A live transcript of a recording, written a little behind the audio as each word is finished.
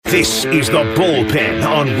This is The Bullpen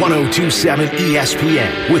on 102.7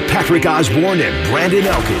 ESPN with Patrick Osborne and Brandon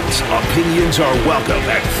Elkins. Opinions are welcome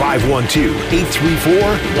at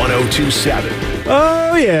 512-834-1027.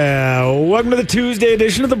 Oh, yeah. Welcome to the Tuesday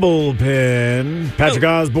edition of The Bullpen. Patrick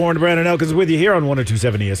Osborne and Brandon Elkins with you here on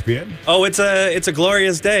 102.7 ESPN. Oh, it's a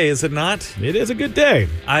glorious day, is it not? It is a good day.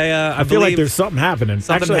 I feel like there's something happening.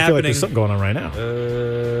 I feel like there's something going on right now.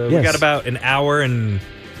 We got about an hour and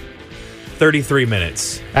 33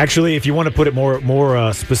 minutes. Actually, if you want to put it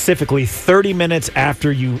more specifically, 30 minutes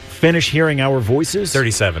after you finish hearing our voices.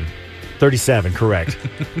 37. 37, correct.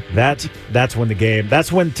 That's when the game.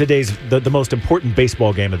 That's when today's the most important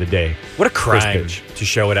baseball game of the day. What a crime to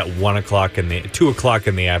show it at 2 o'clock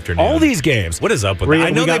in the afternoon. All these games. What is up with that? I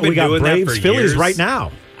know we got doing Braves, that for Phillies years. right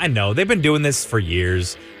now. I know they've been doing this for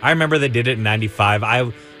years. I remember they did it in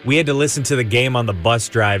 '95. We had to listen to the game on the bus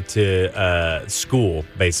drive to school,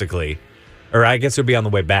 basically. Or I guess it would be on the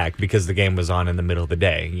way back because the game was on in the middle of the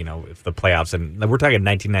day, if the playoffs. And we're talking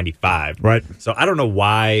 1995. Right. So I don't know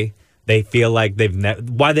why they feel like they've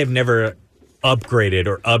never upgraded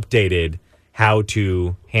or updated how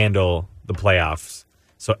to handle the playoffs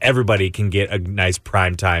so everybody can get a nice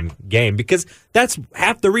primetime game because that's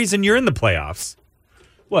half the reason you're in the playoffs.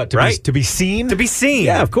 What? To be seen? To be seen.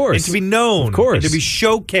 Yeah, of course. And to be known. Of course. And to be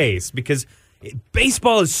showcased because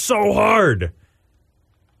baseball is so hard.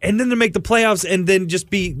 And then to make the playoffs and then just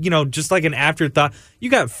be, just like an afterthought. You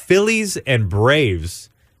got Phillies and Braves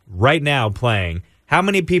right now playing. How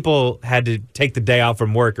many people had to take the day off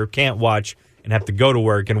from work or can't watch and have to go to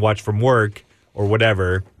work and watch from work or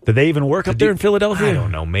whatever? Do they even work up there in Philadelphia? I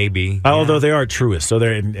don't know. Maybe. Although they are truists, so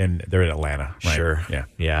they're in Atlanta. Right? Sure.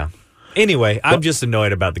 Yeah. Anyway, I'm just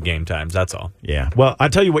annoyed about the game times. That's all. Yeah. Well, I'll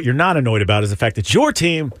tell you what you're not annoyed about is the fact that your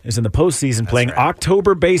team is in the postseason playing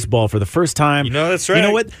October baseball for the first time. That's right. You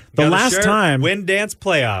know what? The last time Win Dance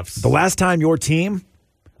playoffs. The last time your team,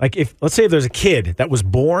 let's say if there's a kid that was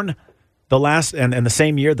born the last and the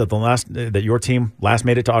same year that your team last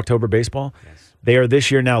made it to October baseball, yes. They are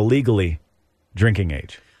this year now legally drinking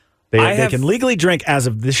age. They can legally drink as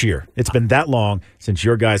of this year. It's been that long since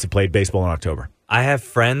your guys have played baseball in October. I have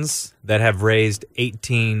friends that have raised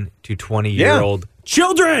 18 to 20-year-old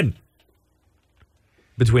children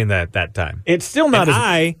between that time. It's still not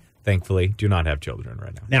I, thankfully, do not have children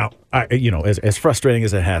right now. Now, as frustrating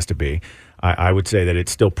as it has to be, I would say that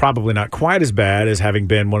it's still probably not quite as bad as having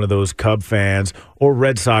been one of those Cub fans or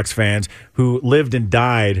Red Sox fans who lived and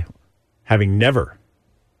died having never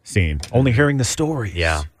seen, only hearing the stories.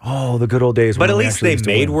 Yeah. Oh, the good old days. But at least they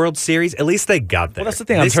made World Series. At least they got there. Well, that's the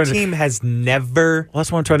thing. This team has never. Well,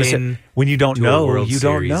 that's what I'm trying to say. When you don't know, you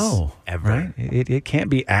don't know. Ever. Right? It can't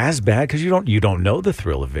be as bad because you don't know the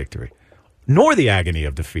thrill of victory, nor the agony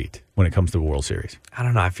of defeat when it comes to the World Series. I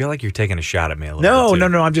don't know. I feel like you're taking a shot at me a little bit.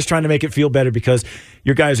 No. I'm just trying to make it feel better because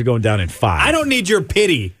your guys are going down in 5. I don't need your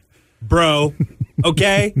pity, bro.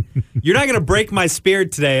 Okay? You're not going to break my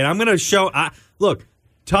spirit today, and I'm going to show. Look.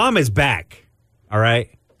 Tom is back, all right?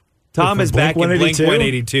 Tom is back in Blink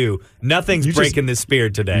 182. Nothing's breaking this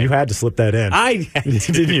spirit today. You had to slip that in.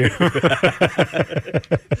 Didn't you?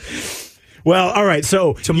 Well, all right,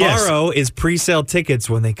 so tomorrow is pre-sale tickets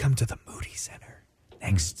when they come to the Moody Center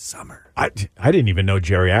next summer. I didn't even know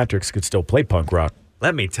geriatrics could still play punk rock.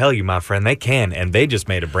 Let me tell you, my friend, they can, and they just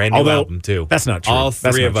made a brand new album, too. That's not true. All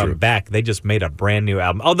three of them back. They just made a brand new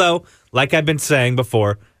album. Although, like I've been saying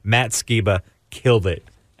before, Matt Skiba killed it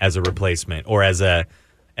as a replacement or as a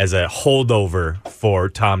holdover for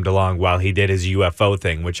Tom DeLonge while he did his UFO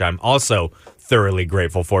thing, which I'm also thoroughly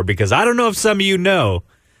grateful for because I don't know if some of you know,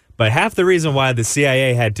 but half the reason why the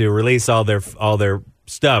CIA had to release all their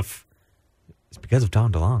stuff is because of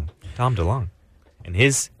Tom DeLonge and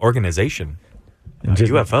his organization.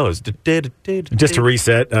 UFOs. Just to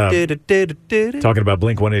reset, talking about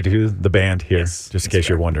Blink 182, the band here, just in case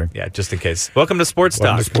you're wondering. Yeah, just in case. Welcome to Sports Talk.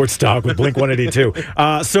 Welcome to Sports Talk with Blink 182.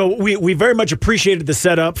 So we very much appreciated the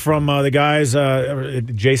setup from the guys,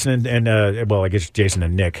 Jason and I guess Jason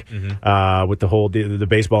and Nick, with the whole the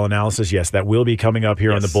baseball analysis. Yes, that will be coming up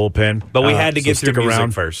here on the bullpen. But we had to get through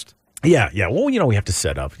music first. Yeah. Well, we have to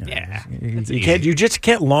set up. You just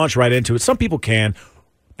can't launch right into it. Some people can.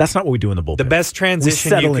 That's not what we do in the bullpen. The best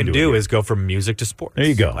transition you can do is go from music to sports. There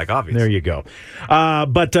you go. Like, obviously. There you go.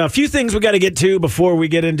 But a few things we got to get to before we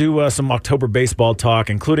get into some October baseball talk,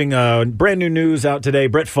 including brand new news out today.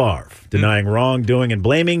 Brett Favre denying wrongdoing and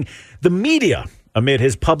blaming the media amid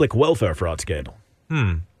his public welfare fraud scandal.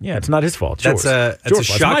 Yeah, it's not his fault. It's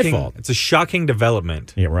shocking. my fault. It's a shocking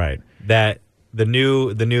development. Yeah, right. That the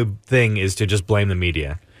new thing is to just blame the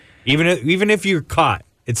media, even if you're caught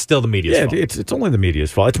It's still the media's fault. It's only the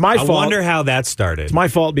media's fault. It's my fault. I wonder how that started. It's my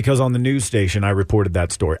fault because on the news station I reported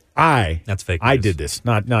that story. That's fake news. I did this.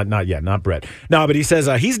 Not Brett. No, but he says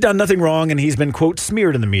he's done nothing wrong and he's been, quote,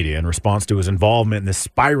 smeared in the media in response to his involvement in this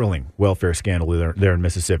spiraling welfare scandal there in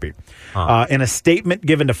Mississippi. In a statement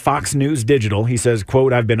given to Fox News Digital, he says,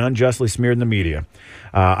 quote, I've been unjustly smeared in the media.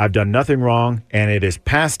 I've done nothing wrong, and it is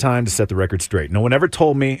past time to set the record straight. No one ever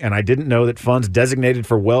told me, and I didn't know that funds designated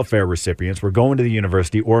for welfare recipients were going to the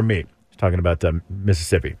university or me. He's talking about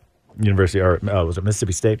Mississippi University, or was it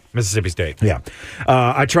Mississippi State? Mississippi State. Yeah.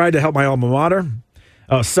 I tried to help my alma mater.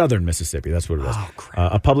 Southern Mississippi, that's what it was. Oh,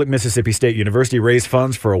 crap. A public Mississippi State University raised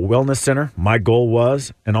funds for a wellness center. My goal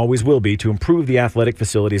was, and always will be, to improve the athletic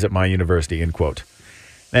facilities at my university, end quote.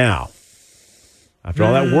 Now, after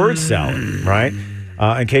all that word salad, right?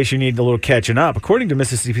 In case you need a little catching up, according to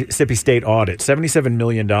Mississippi State audit, $77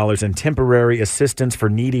 million in temporary assistance for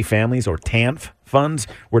needy families, or TANF, funds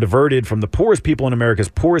were diverted from the poorest people in America's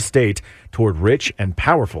poorest state toward rich and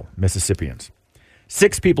powerful Mississippians.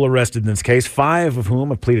 6 people arrested in this case, 5 of whom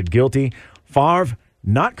have pleaded guilty. Favre,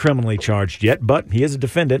 not criminally charged yet, but he is a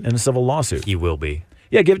defendant in a civil lawsuit. He will be.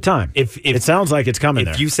 Yeah, give it time. If it sounds like it's coming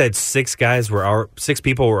there. If you said 6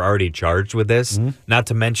 people were already charged with this, not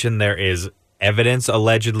to mention there is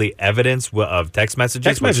allegedly evidence of text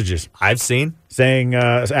messages. I've seen. Saying,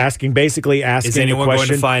 asking is anyone going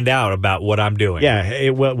to find out about what I'm doing?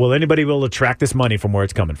 Yeah, will anybody be able to track this money from where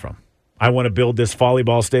it's coming from? I want to build this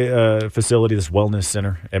volleyball facility, this wellness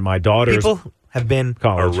center at my daughter's People have been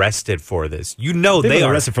college. Arrested for this. You know They've they been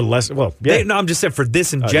are arrested for less. Well, yeah. I'm just saying for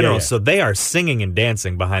this in general. Yeah. So they are singing and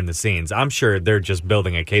dancing behind the scenes. I'm sure they're just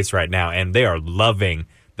building a case right now, and they are loving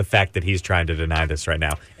the fact that he's trying to deny this right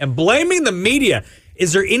now and blaming the media.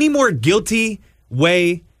 Is there any more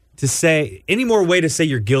way to say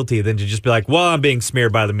you're guilty than to just be like, well, I'm being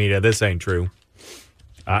smeared by the media. This ain't true.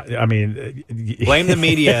 Blame the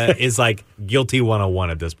media is like guilty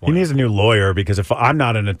 101 at this point. He needs a new lawyer because if I'm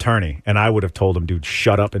not an attorney, and I would have told him, dude,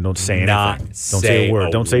 shut up and don't say anything. Don't say a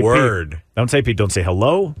word. Don't say Pete. Don't say Pete. Don't say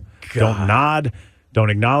hello. God. Don't nod. Don't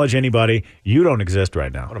acknowledge anybody. You don't exist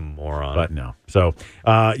right now. What a moron. But no. So,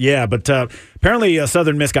 apparently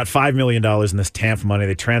Southern Miss got $5 million in this TANF money.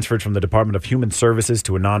 They transferred from the Department of Human Services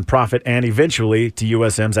to a nonprofit and eventually to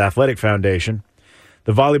USM's Athletic Foundation.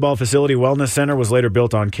 The volleyball facility wellness center was later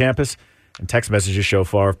built on campus, and text messages show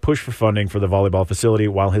Favre pushed for funding for the volleyball facility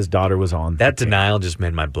while his daughter was on. That denial just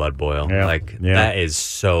made my blood boil. Yeah. That is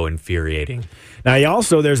so infuriating. Now,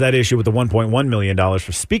 there's that issue with the $1.1 million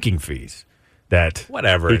for speaking fees.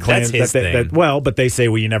 Whatever. That's his thing. But they say,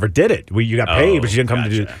 well, you never did it. You got paid, but you didn't come to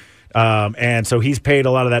do it. And so he's paid a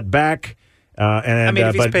lot of that back.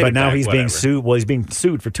 But now he's being sued. Well, he's being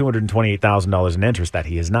sued for $228,000 in interest that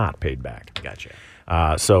he has not paid back. Gotcha.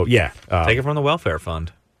 Take it from the welfare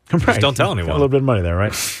fund. Right. Just don't tell anyone. Got a little bit of money there,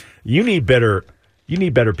 right? You need better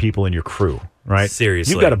people in your crew, right?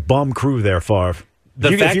 Seriously. You've got a bum crew there, Favre.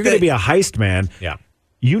 If you're going to be a heist man,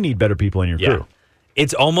 you need better people in your crew.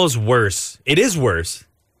 It's almost worse. It is worse,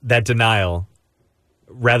 that denial,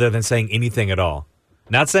 rather than saying anything at all.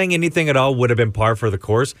 Not saying anything at all would have been par for the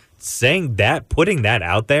course. Saying that, putting that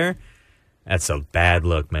out there, that's a bad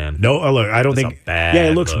look, man. No, look, I don't think.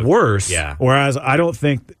 It looks worse. Yeah. Whereas I don't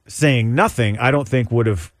think saying nothing, would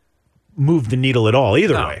have moved the needle at all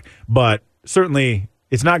either way. But certainly,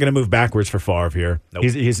 it's not going to move backwards for Favre here. Nope.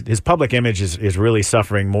 His public image is really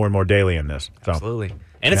suffering more and more daily in this. So. Absolutely,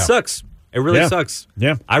 and it sucks. It really sucks.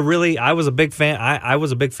 Yeah, I was a big fan. I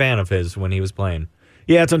was a big fan of his when he was playing.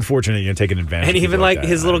 Yeah, it's unfortunate you're taking advantage. And even like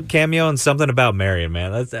his little cameo and something about Marion,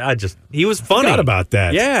 man. He was funny. I forgot about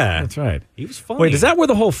that. Yeah, that's right. He was funny. Wait, is that where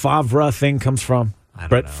the whole Favre thing comes from?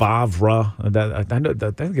 Brett know. Favre. I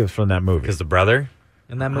think it was from that movie. Because the brother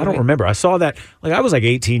in that movie. I don't remember. I saw that. I was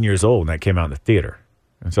 18 years old when that came out in the theater,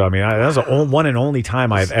 and so that was the one and only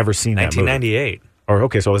time I've ever seen that movie. 1998.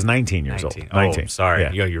 So I was 19 years old. 19. Oh, sorry.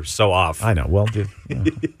 Yeah. You're so off. I know. Well, dude,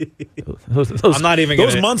 I'm not even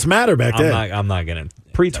those months matter back then. I'm not going to.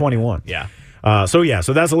 Pre-21. Yeah. So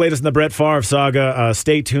that's the latest in the Brett Favre saga.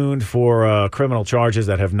 Stay tuned for criminal charges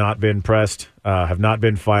that have not been pressed, have not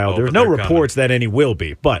been filed. There's no reports that any will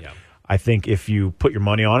be, but I think if you put your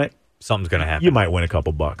money on it, something's going to happen. You might win a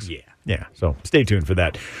couple bucks. Yeah. Yeah. So stay tuned for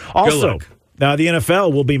that. Also, the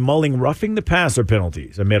NFL will be mulling roughing the passer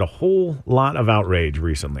penalties amid a whole lot of outrage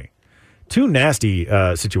recently. Two nasty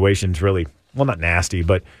situations, really. Well, not nasty,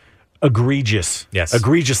 but egregious. Yes.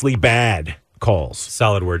 Egregiously bad calls.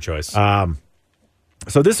 Solid word choice.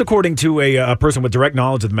 So this, according to a person with direct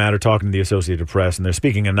knowledge of the matter, talking to the Associated Press, and they're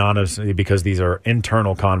speaking anonymously because these are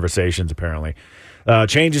internal conversations, apparently.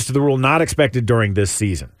 Changes to the rule not expected during this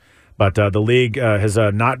season. But the league has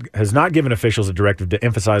not given officials a directive to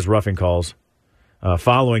emphasize roughing calls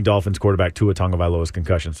following Dolphins quarterback Tua Tagovailoa's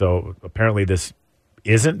concussion. So apparently this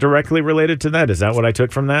isn't directly related to that. Is that what I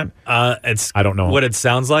took from that? I don't know what it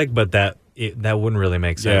sounds like, but that wouldn't really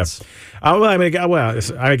make sense. Yeah.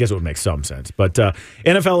 I guess it would make some sense. But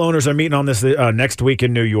NFL owners are meeting on this next week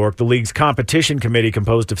in New York. The league's competition committee,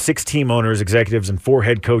 composed of 6 team owners, executives, and 4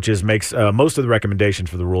 head coaches, makes most of the recommendations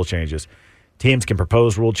for the rule changes. Teams can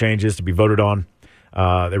propose rule changes to be voted on.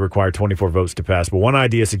 They require 24 votes to pass. But one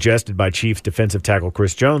idea suggested by Chiefs defensive tackle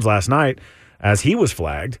Chris Jones last night, as he was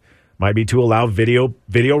flagged, might be to allow video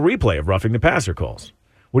replay of roughing the passer calls.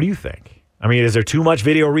 What do you think? I mean, is there too much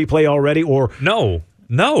video replay already? Or no,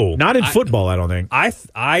 not in football. I don't think. I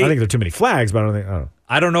think there are too many flags, but I don't think.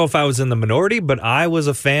 I don't know if I was in the minority, but I was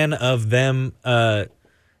a fan of them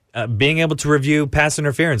being able to review pass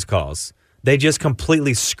interference calls. They just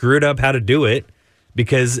completely screwed up how to do it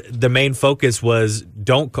because the main focus was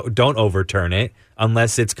don't overturn it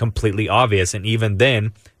unless it's completely obvious, and even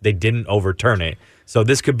then they didn't overturn it. So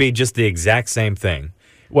this could be just the exact same thing.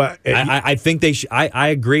 Well, I think they. I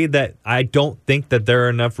agree that I don't think that there are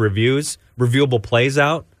enough reviewable plays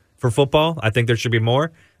out for football. I think there should be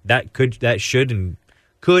more. That should and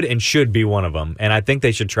should be one of them. And I think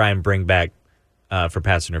they should try and bring back for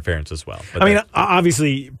pass interference as well. But I mean,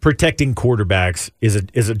 obviously, protecting quarterbacks is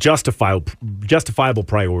a justifiable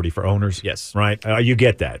priority for owners. Yes, right. You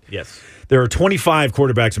get that. Yes, there are 25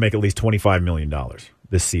 quarterbacks who make at least $25 million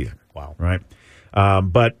this season. Wow. Right.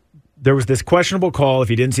 But there was this questionable call, if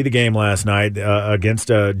you didn't see the game last night,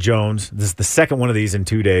 against Jones. This is the second one of these in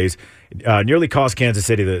 2 days. Nearly cost Kansas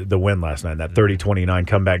City the win last night, that 30-29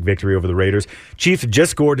 comeback victory over the Raiders. Chiefs had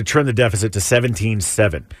just scored to trim the deficit to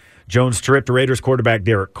 17-7. Jones tripped Raiders quarterback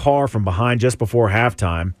Derek Carr from behind just before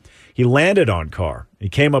halftime. He landed on Carr. He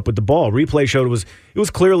came up with the ball. Replay showed it was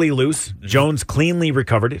clearly loose. Mm-hmm. Jones cleanly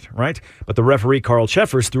recovered it, right? But the referee, Carl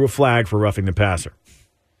Cheffers, threw a flag for roughing the passer.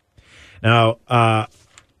 Now,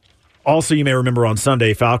 also, you may remember on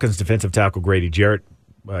Sunday, Falcons defensive tackle Grady Jarrett,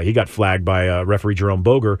 he got flagged by referee Jerome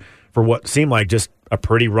Boger for what seemed like just a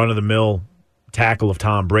pretty run-of-the-mill tackle of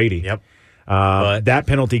Tom Brady. Yep. That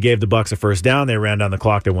penalty gave the Bucs a first down. They ran down the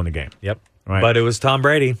clock. They won the game. Yep. Right. But it was Tom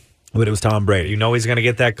Brady. You know he's going to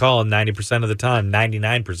get that call 90% of the time,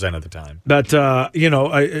 99% of the time. But,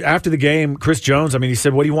 after the game, Chris Jones, he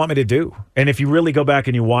said, what do you want me to do? And if you really go back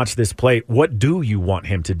and you watch this play, what do you want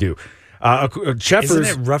him to do? Isn't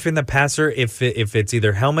it roughing the passer if it's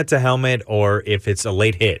either helmet to helmet or if it's a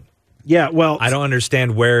late hit? Yeah, well, I don't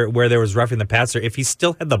understand where there was roughing the passer if he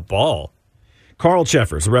still had the ball. Carl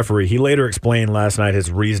Cheffers, the referee, he later explained last night his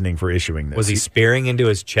reasoning for issuing this. Was he spearing into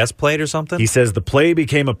his chest plate or something? He says the play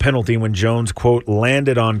became a penalty when Jones, quote,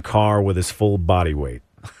 landed on Carr with his full body weight.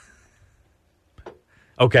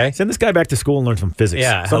 Okay. Send this guy back to school and learn some physics.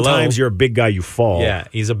 Yeah. Sometimes you're a big guy, you fall. Yeah,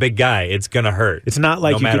 he's a big guy. It's going to hurt. It's not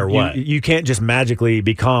like no matter what. You can't just magically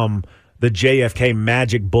become the JFK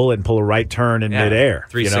magic bullet and pull a right turn in midair.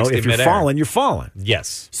 360 if you're midair. falling, you're falling.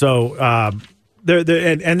 Yes. So,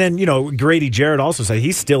 and then, Grady Jarrett also said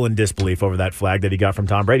he's still in disbelief over that flag that he got from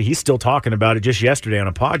Tom Brady. He's still talking about it just yesterday on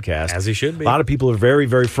a podcast. As he should be. A lot of people are very,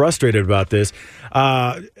 very frustrated about this.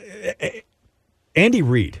 Andy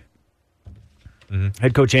Reid. Mm-hmm.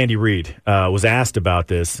 Head coach Andy Reid was asked about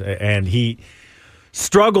this, and he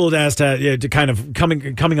struggled as to kind of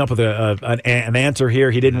coming up with an answer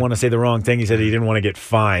here. He didn't want to say the wrong thing. He said he didn't want to get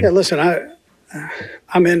fined. Yeah, listen,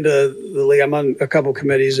 I'm into the league. I'm on a couple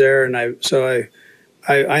committees there, and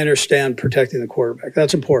I understand protecting the quarterback.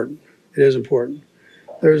 That's important. It is important.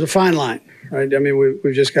 There's a fine line, right?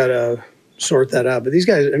 We've just got to sort that out. But these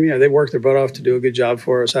guys, they work their butt off to do a good job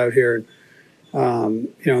for us out here, and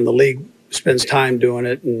and the league spends time doing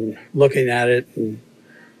it and looking at it, and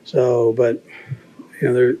so. But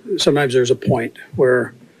sometimes there's a point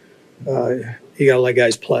where you got to let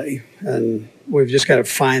guys play, and we've just got to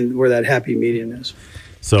find where that happy medium is.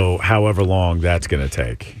 So, however long that's going to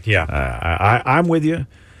take, I'm with you.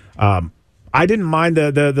 I didn't mind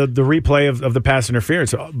the replay of the pass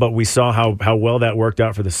interference, but we saw how well that worked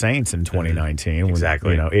out for the Saints in 2019. Mm-hmm.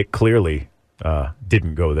 Exactly, when, it clearly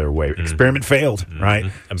didn't go their way. Mm-hmm. Experiment failed, right?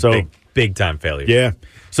 So big time failure. Yeah.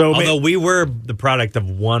 So although we were the product of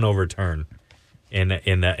one overturn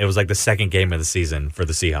it was like the second game of the season for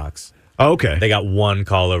the Seahawks. Oh, okay. They got one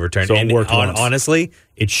call overturned. So it worked once. Honestly,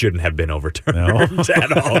 it shouldn't have been overturned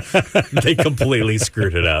at all. They completely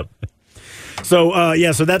screwed it up. So,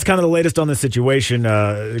 so that's kind of the latest on the situation.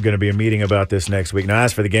 Going to be a meeting about this next week. Now,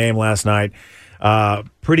 as for the game last night,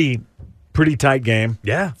 pretty Pretty tight game.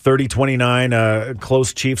 Yeah. 30-29,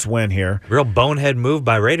 close Chiefs win here. Real bonehead move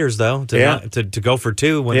by Raiders, though, to go for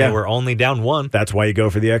 2 when they were only down 1. That's why you go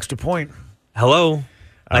for the extra point. Hello.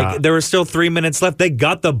 There were still 3 minutes left. They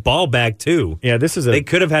got the ball back, too. Yeah, They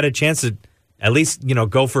could have had a chance to at least,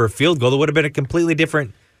 go for a field goal. That would have been a completely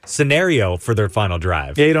different scenario for their final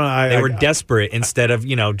drive. Yeah, they were desperate instead of,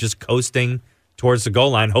 just coasting towards the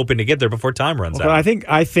goal line, hoping to get there before time runs out. I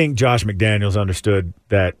think Josh McDaniels understood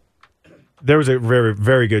that there was a very,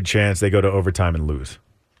 very good chance they go to overtime and lose.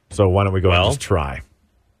 So why don't we go and just try?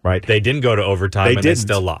 Right? They didn't go to overtime they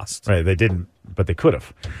still lost. Right, they didn't, but they could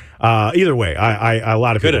have. Either way, a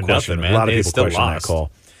lot of people question that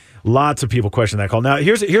call. Lots of people question that call. Now,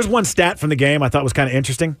 here's one stat from the game I thought was kind of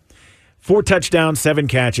interesting. 4 touchdowns, 7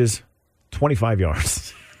 catches, 25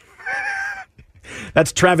 yards.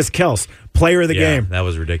 That's Travis Kelce, player of the game. That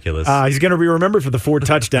was ridiculous. He's going to be remembered for the 4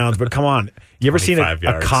 touchdowns, but come on. You ever seen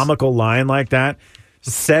a comical line like that?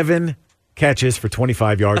 7 catches for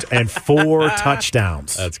 25 yards and 4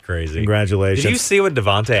 touchdowns. That's crazy. Congratulations. Did you see what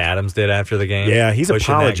Devontae Adams did after the game? Yeah, he's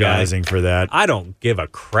apologizing for that. I don't give a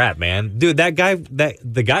crap, man. Dude,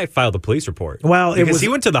 the guy filed a police report. Well, he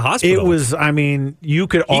went to the hospital. It was, you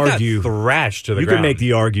could argue. He got thrashed to the ground. You could make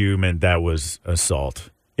the argument that was assault.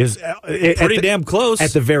 Pretty damn close.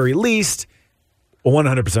 At the very least,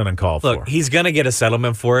 100% uncalled for. Look, he's going to get a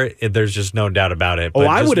settlement for it. There's just no doubt about it.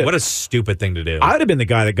 But what a stupid thing to do. I would have been the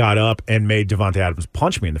guy that got up and made Devontae Adams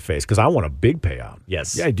punch me in the face because I want a big payout.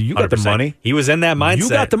 Yes. Yeah, you got the money. He was in that mindset. You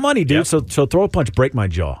got the money, dude. Yep. So throw a punch, break my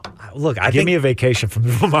jaw. Look, give me a vacation from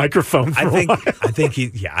the microphone. I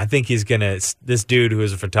think he's going to. This dude who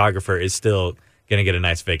is a photographer is still going to get a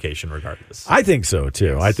nice vacation regardless. I think so,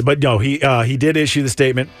 too. But no, he did issue the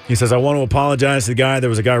statement. He says, I want to apologize to the guy. There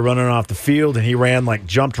was a guy running off the field, and he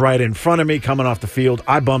jumped right in front of me coming off the field.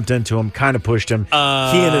 I bumped into him, kind of pushed him. He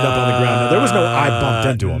ended up on the ground. Now, there was no I bumped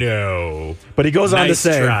into him. No. But he goes on to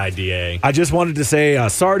say, nice try, DA. I just wanted to say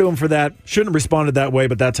sorry to him for that. Shouldn't have responded that way,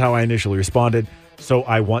 but that's how I initially responded. So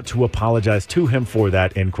I want to apologize to him for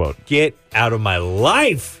that, end quote. Get out of my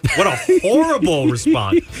life. What a horrible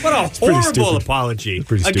response. What a horrible apology.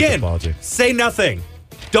 Pretty stupid apology. Say nothing.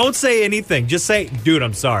 Don't say anything. Just say, dude,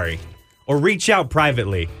 I'm sorry. Or reach out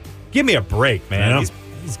privately. Give me a break, man.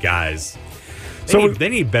 These guys. They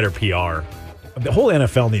need better PR. The whole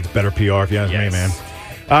NFL needs better PR, if you ask me,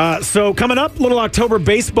 man. So coming up, little October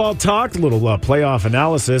baseball talk, little playoff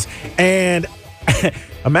analysis, and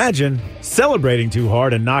imagine celebrating too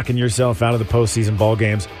hard and knocking yourself out of the postseason ball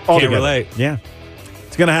games altogether. Can't relate. Yeah.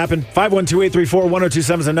 It's going to happen.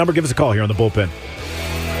 512-834-1027 is the number. Give us a call here on The Bullpen.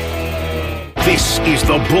 This is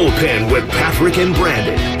The Bullpen with Patrick and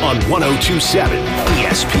Brandon on 1027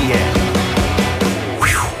 ESPN.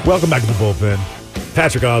 Welcome back to The Bullpen.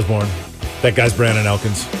 Patrick Osborne. That guy's Brandon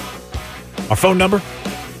Elkins. Our phone number?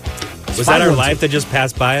 Was that our life that just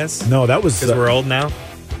passed by us? No, that was... Because we're old now?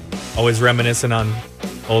 Always reminiscing on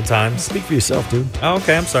old times? Speak for yourself, dude. Oh,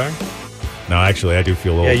 okay, I'm sorry. No, actually, I do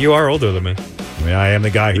feel old. Yeah, you are older than me. I mean, I am the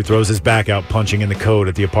guy who throws his back out punching in the code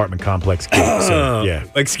at the apartment complex gate. So, yeah.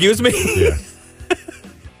 Excuse me? Yeah.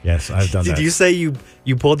 Yes, I've done that. Did you say you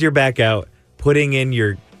pulled your back out putting in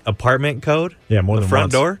your apartment code? Yeah, more than front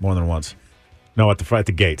once. Door? More than once. No, at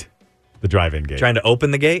the gate. The drive-in gate. Trying to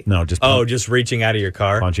open the gate? No, just... just reaching out of your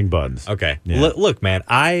car? Punching buttons. Okay. Yeah. Look, man,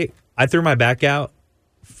 I threw my back out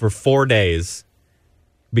for 4 days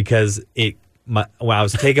because when I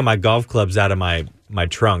was taking my golf clubs out of my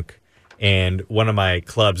trunk, and one of my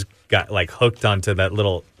clubs got hooked onto that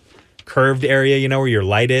little curved area, where your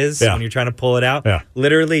light is when you're trying to pull it out. Yeah.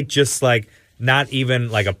 Literally just not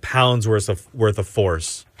even a pound's worth of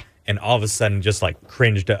force, and all of a sudden just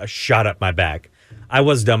cringed, shot up my back. I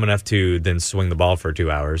was dumb enough to then swing the ball for 2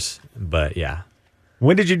 hours, but yeah.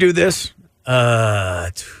 When did you do this?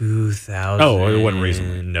 2000. Oh, it wasn't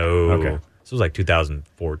recently. No. Okay. This was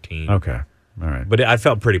 2014. Okay. All right. But I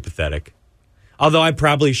felt pretty pathetic. Although I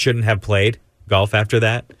probably shouldn't have played golf after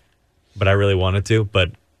that, but I really wanted to,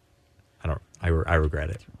 but I regret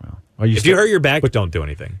it. Well, if you hurt your back, don't do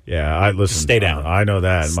anything. Yeah, I listen. Stay down. I know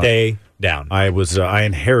that. Stay down. I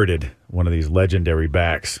inherited one of these legendary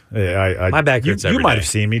backs. My back hurts every day. You might have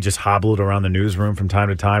seen me just hobbled around the newsroom from time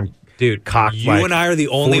to time. Dude, cocked you and I are the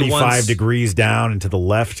only 45 degrees down and to the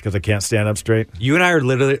left because I can't stand up straight. You and I are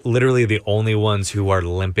literally the only ones who are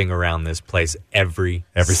limping around this place every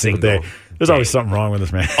single day. There's always something wrong with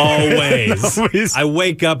this man. Always. I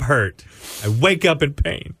wake up hurt. I wake up in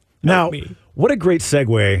pain. Now, what a great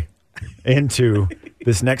segue into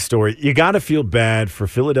this next story. You got to feel bad for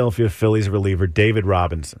Philadelphia Phillies reliever David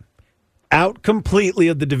Robinson. Out completely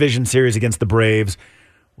of the division series against the Braves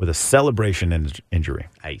with a celebration injury.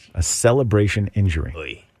 Aye. A celebration injury.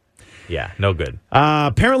 Oy. Yeah, no good.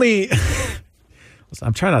 Apparently,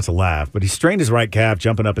 I'm trying not to laugh, but he strained his right calf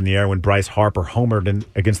jumping up in the air when Bryce Harper homered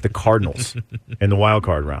against the Cardinals in the wild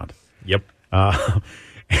card round. Yep.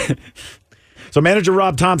 So manager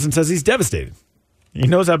Rob Thompson says he's devastated. He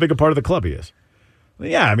knows how big a part of the club he is.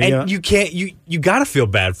 Yeah, I mean, And you got to feel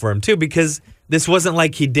bad for him, too, because this wasn't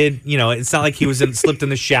like he did, it's not like he was slipped in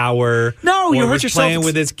the shower. No, you or hurt was yourself. playing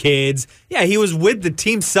with his kids. Yeah, he was with the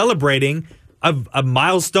team celebrating a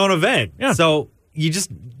milestone event. Yeah. So you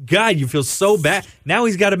feel so bad. Now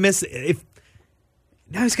he's got to miss the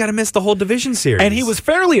whole division series. and he was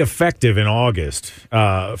fairly effective in August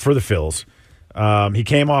for the Phils. He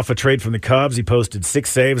came off a trade from the Cubs. He posted 6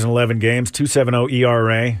 saves in 11 games, 2.70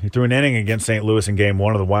 ERA. He threw an inning against St. Louis in Game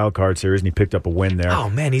 1 of the wild card series, and he picked up a win there. Oh,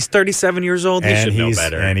 man, he's 37 years old. He should know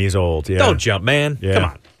better. And he's old. Yeah. Don't jump, man. Yeah. Come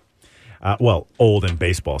on. Well, old in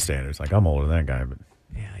baseball standards. Like, I'm older than that guy, but.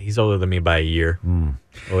 Yeah, he's older than me by a year.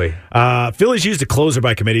 Oy. Phillies used a closer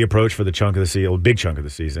by committee approach for the big chunk of the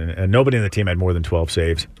season, and nobody in the team had more than 12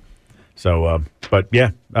 saves. So, but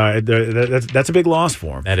yeah, that's a big loss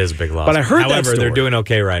for him. That is a big loss. But I heard that However, they're story. doing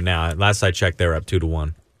okay right now. Last I checked, they were up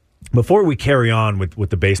 2-1. Before we carry on with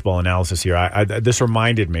the baseball analysis here, this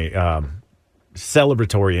reminded me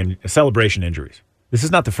celebration injuries. This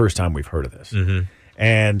is not the first time we've heard of this,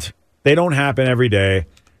 and they don't happen every day.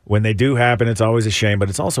 When they do happen, it's always a shame, but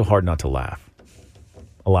it's also hard not to laugh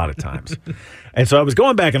a lot of times. And so I was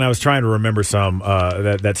going back and I was trying to remember some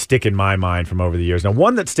that stick in my mind from over the years. Now,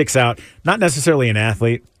 one that sticks out, not necessarily an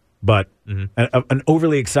athlete, but an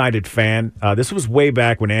overly excited fan. This was way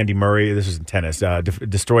back when Andy Murray, this was in tennis,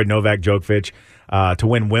 destroyed Novak Djokovic to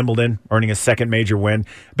win Wimbledon, earning a second major win.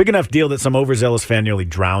 Big enough deal that some overzealous fan nearly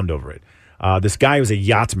drowned over it. This guy was a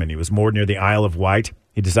yachtsman. He was moored near the Isle of Wight.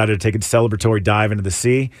 He decided to take a celebratory dive into the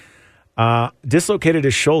sea. Dislocated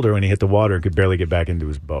his shoulder when he hit the water and could barely get back into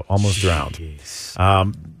his boat. Almost drowned.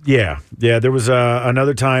 Yeah. There was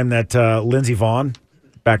another time that Lindsey Vonn,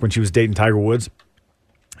 back when she was dating Tiger Woods,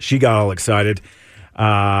 she got all excited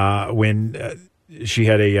when she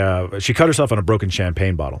had she cut herself on a broken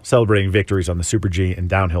champagne bottle, celebrating victories on the Super G and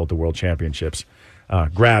downhill at the World Championships.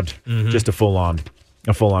 Grabbed just a full on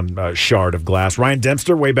shard of glass. Ryan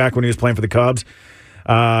Dempster, way back when he was playing for the Cubs.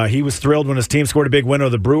 He was thrilled when his team scored a big win over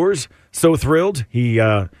the Brewers. So thrilled, he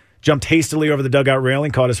jumped hastily over the dugout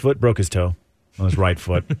railing, caught his foot, broke his toe on his right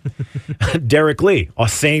foot. Derek Lee,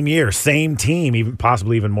 same year, same team,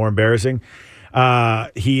 possibly even more embarrassing.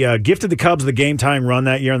 He gifted the Cubs the game-tying run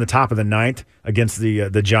that year in the top of the ninth against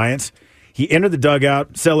the Giants. He entered the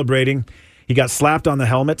dugout celebrating. He got slapped on the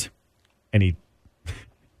helmet, and he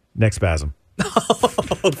neck spasm.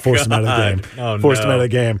 Forced him out of the game. Forced him out of the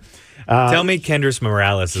game. Tell me Kendrys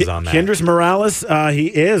Morales is on that. Kendrys Morales, he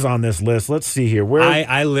is on this list. Let's see here. Where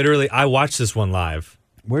I watched this one live.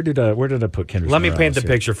 Where did I put Kendrys? Let me Morales paint the here?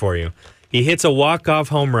 picture for you. He hits a walk-off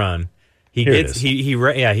home run. He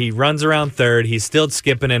runs around third. He's still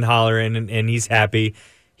skipping and hollering, and he's happy.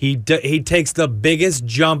 He takes the biggest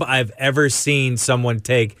jump I've ever seen someone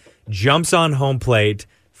take. Jumps on home plate,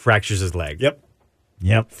 fractures his leg.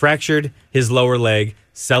 Yep. Fractured his lower leg,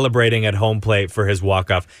 celebrating at home plate for his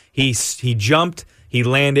walk-off. He jumped, he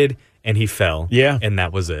landed, and he fell. Yeah. And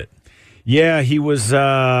that was it. Yeah, he was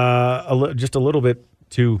just a little bit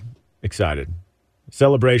too excited.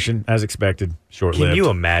 Celebration, as expected, short-lived. Can you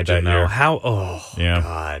imagine, that though, year. how, Yeah.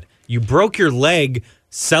 God. You broke your leg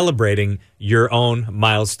celebrating your own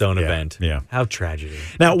milestone event. Yeah. How tragedy.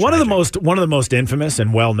 Now, one of the most infamous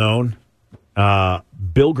and well-known,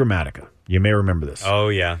 Bill Gramatica. You may remember this. Oh,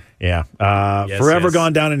 yeah. Yeah. Yes, forever yes.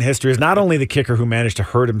 gone down in history as not only the kicker who managed to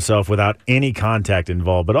hurt himself without any contact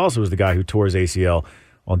involved, but also as the guy who tore his ACL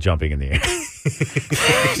while jumping in the air.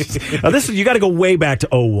 Now, you got to go way back to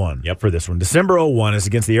 2001 for this one. December 2001 is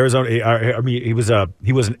against the Arizona. He was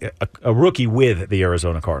a rookie with the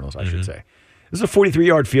Arizona Cardinals, I should say. This is a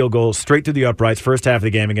 43-yard field goal straight through the uprights, first half of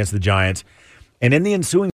the game against the Giants. And in the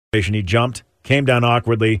ensuing situation, he jumped, came down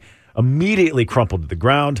awkwardly, immediately crumpled to the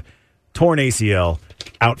ground, torn ACL,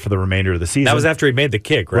 out for the remainder of the season. That was after he made the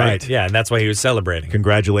kick, right? Right. Yeah, and that's why he was celebrating.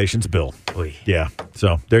 Congratulations, Bill. Oy. Yeah.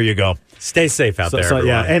 So there you go. Stay safe out there, everyone.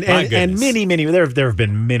 Yeah, My and goodness. many there have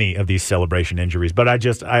been many of these celebration injuries, but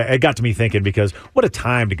I got to me thinking, because what a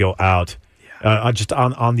time to go out just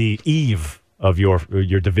on the eve of your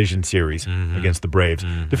division series against the Braves,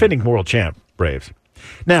 defending world champ Braves.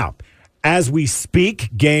 Now, as we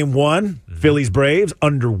speak, Game 1, Phillies Braves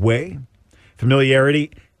underway.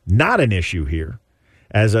 Familiarity not an issue here,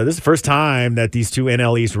 as this is the first time that these two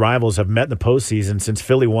NL East rivals have met in the postseason since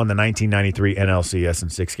Philly won the 1993 NLCS in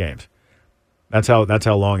 6 games. That's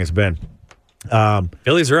how long it's been.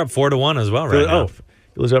 Phillies are up 4-1 as well right now.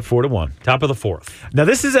 Phillies up 4-1. Top of the fourth. Now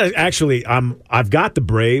this is actually I've got the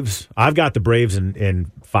Braves. I've got the Braves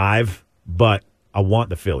in 5, but I want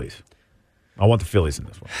the Phillies. I want the Phillies in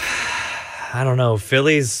this one. I don't know.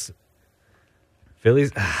 Phillies.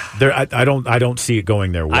 I don't see it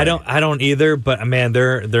going their way. I don't either. But man,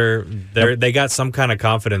 they got some kind of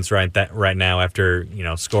confidence right now after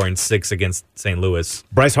scoring 6 against St. Louis.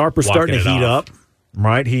 Bryce Harper's starting to heat up.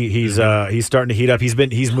 Right, he's starting to heat up.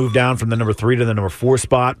 He's moved down from the number 3 to the number 4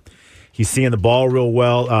 spot. He's seeing the ball real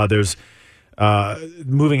well. There's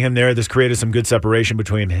moving him there. This created some good separation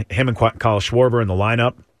between him and Kyle Schwarber in the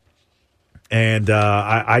lineup. And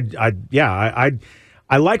I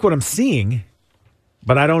like what I'm seeing,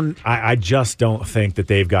 but I just don't think that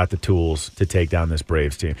they've got the tools to take down this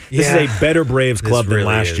Braves team. This is a better Braves club than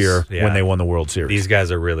last year when they won the World Series. These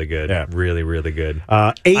guys are really good. Yeah. Really, really good.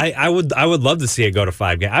 8. I would love to see it go to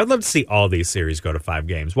 5 games. I would love to see all these series go to 5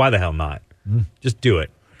 games. Why the hell not? Just do it.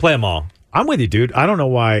 Play them all. I'm with you, dude. I don't know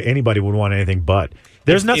why anybody would want anything but.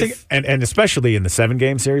 There's nothing, and especially in the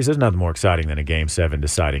 7-game series, there's nothing more exciting than a Game 7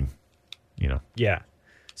 deciding, Yeah.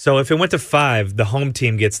 So if it went to 5, the home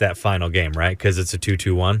team gets that final game, right? Because it's a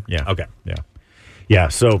 2-2-1? Yeah. Okay. Yeah,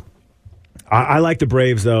 so I like the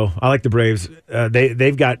Braves, though. I like the Braves.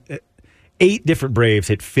 They've got 8 different Braves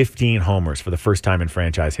hit 15 homers for the first time in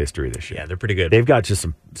franchise history this year. Yeah, they're pretty good. They've got just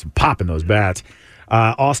some pop in those bats.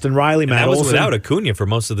 Austin Riley, Matt Olson. That was without Acuna for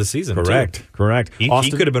most of the season, Correct. He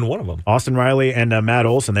could have been one of them. Austin Riley and Matt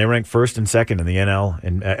Olson, they ranked 1st and 2nd in the NL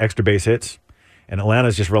in extra base hits. And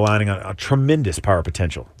Atlanta's just relying on a tremendous power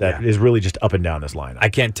potential that is really just up and down this lineup. I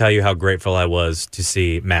can't tell you how grateful I was to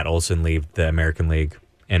see Matt Olson leave the American League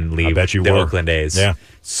and leave the Oakland A's. Yeah.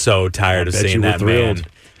 So tired of seeing that man.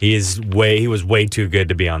 He was way too good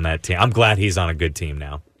to be on that team. I'm glad he's on a good team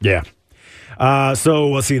now. Yeah. So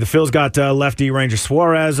we'll see. The Phils got lefty Ranger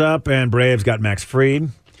Suarez up, and Braves got Max Fried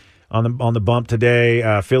on the bump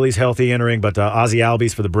today. Phillies healthy entering, but Ozzie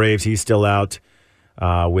Albies for the Braves, he's still out.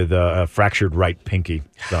 With a fractured right pinky.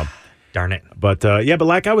 So, darn it. But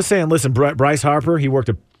like I was saying, listen, Bryce Harper, he worked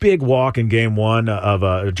a big walk in Game 1 of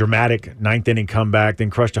a dramatic 9th-inning comeback, then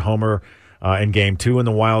crushed a homer in Game 2 in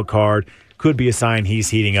the wild card. Could be a sign he's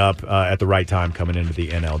heating up at the right time coming into the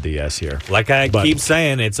NLDS here. Like I keep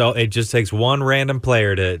saying, it just takes one random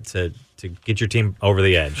player to get your team over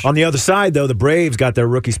the edge. On the other side, though, the Braves got their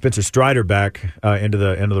rookie Spencer Strider back into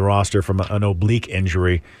the roster from an oblique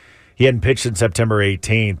injury. He hadn't pitched since September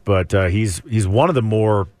 18th, but he's one of the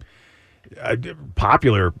more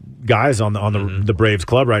popular guys on the Braves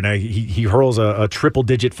club right now. He hurls a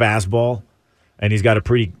triple-digit fastball, and he's got a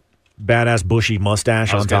pretty badass bushy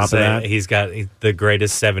mustache on top of that. He's got the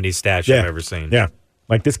greatest 70s stash I've ever seen. Yeah.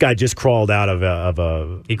 Like this guy just crawled out of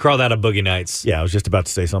a... He crawled out of Boogie Nights. Yeah, I was just about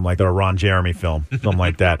to say something like that, a Ron Jeremy film, something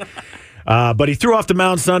like that. But he threw off the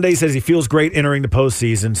mound Sunday. He says he feels great entering the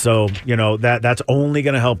postseason. So, that's only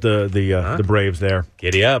going to help the Braves there.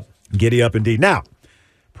 Giddy up. Giddy up indeed. Now,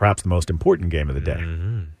 perhaps the most important game of the day.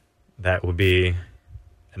 Mm-hmm. That would be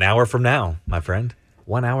an hour from now, my friend.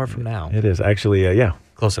 1 hour from now. It is actually,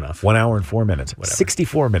 Close enough. 1 hour and 4 minutes. Whatever.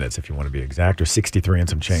 64 minutes, if you want to be exact, or 63 and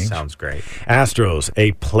some change. Sounds great. Astros,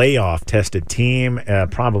 a playoff-tested team.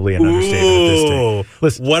 Probably an understatement at this stage.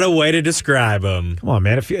 Listen, what a way to describe them. Come on,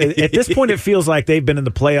 man. At this point, it feels like they've been in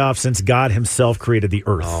the playoffs since God himself created the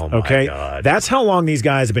earth. Oh, my God. That's how long these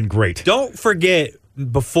guys have been great. Don't forget,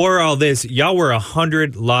 before all this, y'all were a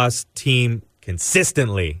 100-loss team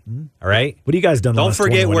consistently. All right? What have you guys done the last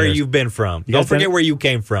 21 years? Don't forget where you've been from. Don't forget where you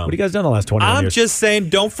came from. What have you guys done the last 21 years? I'm just saying,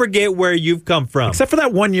 don't forget where you've come from. Except for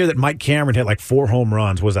that one year that Mike Cameron hit like 4 home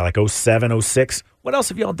runs. Was that like 07, 06? What else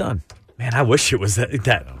have y'all done? Man, I wish it was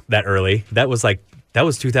that early. That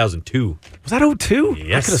was 2002. Was that 02? Yes.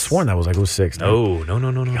 I could have sworn that was like 06. No.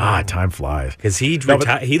 God, time flies. Because he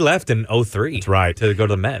left in 03. That's right. To go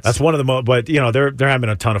to the Mets. That's one of the most, but there have been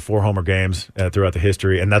a ton of 4-homer games throughout the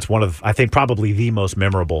history, and that's one of, I think, probably the most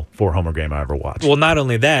memorable 4-homer game I ever watched. Well, not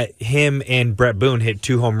only that, him and Brett Boone hit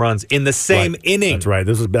 2 home runs in the same inning. That's right.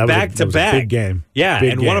 That was a big game. Yeah,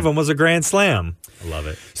 big and game. one of them was a grand slam. I love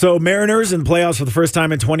it. So Mariners in the playoffs for the first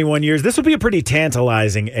time in 21 years. This will be a pretty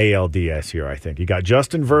tantalizing ALDS here, I think. You got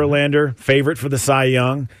Justin Verlander, favorite for the Cy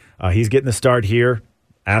Young. He's getting the start here.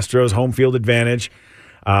 Astros home field advantage.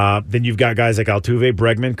 Then you've got guys like Altuve,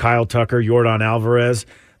 Bregman, Kyle Tucker, Yordan Alvarez.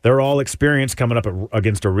 They're all experienced coming up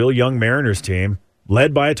against a real young Mariners team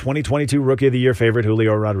led by a 2022 Rookie of the Year favorite,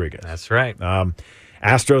 Julio Rodriguez. That's right.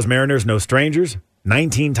 Astros, Mariners, no strangers.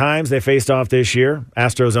 19 times they faced off this year.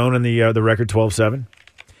 Astros owning the record 12-7.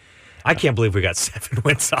 I can't believe we got 7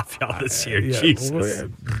 wins off y'all this year. Jesus.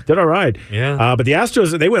 Did all right. Yeah. But the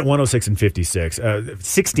Astros, they went 106-56,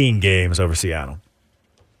 16 games over Seattle.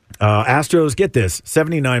 Astros, get this,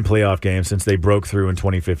 79 playoff games since they broke through in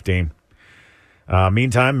 2015.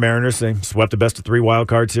 Meantime, Mariners, they swept the best-of-3 wild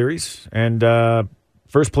card series, and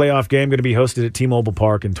first playoff game going to be hosted at T-Mobile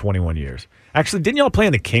Park in 21 years. Actually, didn't y'all play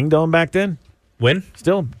in the Kingdome back then? When?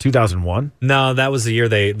 Still 2001. No, that was the year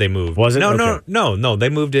they moved. Was it? No, Okay. no. They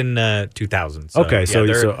moved in 2000. So, Okay,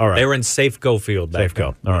 so all right. They were in Safeco Field. Back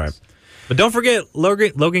Safeco. then. All right. But don't forget,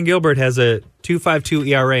 Logan Gilbert has a 2.52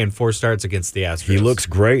 ERA and 4 starts against the Astros. He looks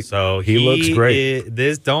great. So he looks great.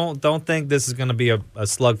 Don't think this is going to be a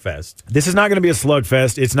slugfest. This is not going to be a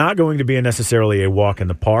slugfest. It's not going to be necessarily a walk in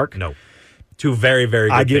the park. No. 2 very, very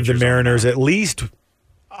good I give the pitchers on Mariners the at least,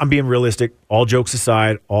 I'm being realistic, all jokes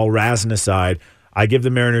aside, all razzing aside, I give the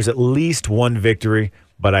Mariners at least 1 victory,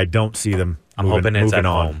 but I don't see them I'm hoping it's at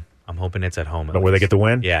on. home. I'm hoping it's at home. But where they get the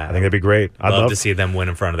win? Yeah. I think that'd be great. I'd love to see them win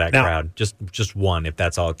in front of that Now- crowd. Just one, if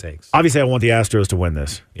that's all it takes. Obviously, I want the Astros to win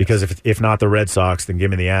this because if not the Red Sox, then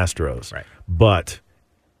give me the Astros. Right. But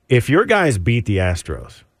if your guys beat the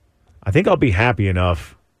Astros, I think I'll be happy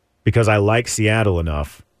enough because I like Seattle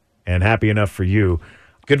enough and happy enough for you.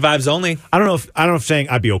 Good vibes only. I don't know if saying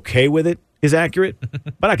I'd be okay with it is accurate,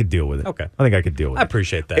 but I could deal with it. Okay. I think I could deal with I it.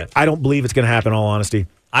 appreciate that. I don't believe it's going to happen, in all honesty.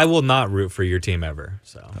 I will not root for your team ever.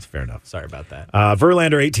 So That's fair enough. sorry about that.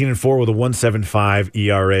 Verlander 18-4 with a 1.75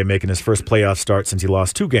 ERA, making his first playoff start since he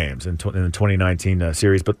lost 2 games in the 2019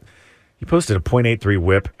 series. But he posted a .83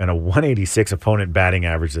 WHIP and a 186 opponent batting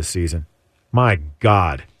average this season. My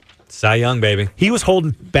God, Cy Young, baby. he was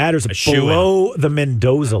holding batters shoo-in. below the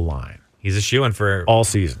Mendoza line He's a shoo-in for all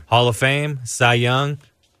season. Hall of Fame. Cy Young.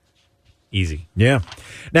 Easy. Yeah.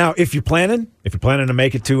 Now, if you're planning to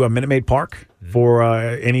make it to Minute Maid Park for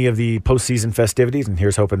any of the postseason festivities, and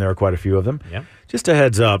here's hoping there are quite a few of them. Yep. Just a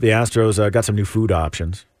heads up, the Astros got some new food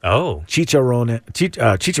options. Oh. Chicharron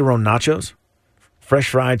nachos, fresh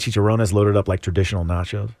fried chicharrones loaded up like traditional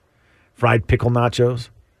nachos, fried pickle nachos,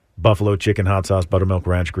 buffalo chicken, hot sauce, buttermilk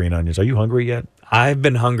ranch, green onions. Are you hungry yet? I've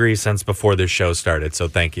been hungry since before this show started, so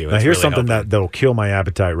thank you. Now, It's here's really something helping. that'll kill my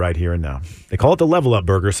appetite right here and now. They call it the Level Up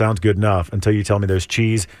Burger. Sounds good enough until you tell me there's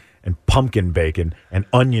cheese and pumpkin bacon and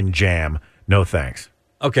onion jam. No thanks.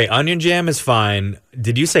 Okay, onion jam is fine.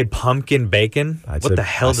 Did you say pumpkin bacon? I What said- the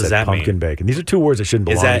hell I does said that pumpkin mean? bacon. These are 2 words that shouldn't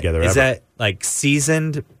belong together. Is ever. that like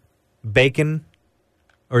seasoned bacon?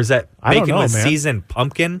 Or is that I don't bacon know, with man. seasoned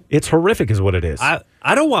pumpkin? It's horrific, is what it is.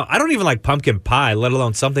 I don't even like pumpkin pie, let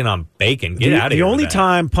alone something on bacon. Get out of The here. only with that.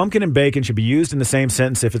 time pumpkin and bacon should be used in the same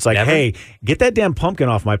sentence if it's like, Never? hey, get that damn pumpkin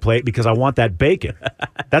off my plate because I want that bacon.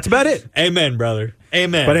 That's about it. Amen, brother.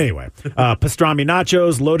 Amen. But anyway, pastrami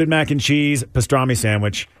nachos, loaded mac and cheese, pastrami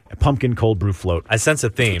sandwich, and pumpkin cold brew float. I sense a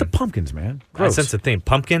theme. The pumpkins, man. I Gross. sense a theme.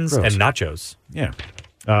 Pumpkins Gross. and nachos. Yeah.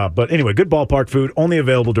 But anyway, good ballpark food, only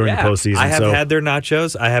available during the postseason. I have so had their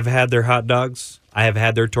nachos. I have had their hot dogs. I have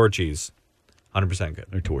had their torchies. 100% good.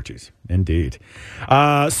 They're torchies. Indeed.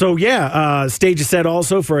 Stage is set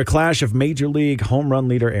also for a clash of Major League home run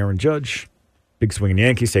leader Aaron Judge. Big swinging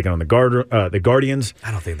Yankees taking on the Guardians.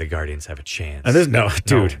 I don't think the Guardians have a chance. No,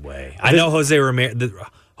 dude. No way. I know Jose Ramirez.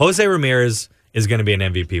 Jose Ramirez is going to be an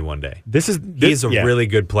MVP one day. He's a really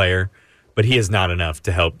good player, but he is not enough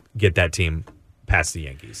to help get that team past the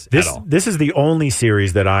Yankees at all. This is the only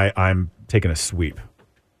series that I'm taking a sweep.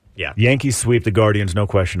 Yeah. Yankees sweep the Guardians, no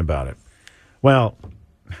question about it. Well,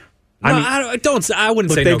 I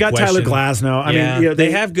wouldn't say they've no got question. Tyler Glasnow. I mean, yeah,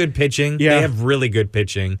 they have good pitching. Yeah. They have really good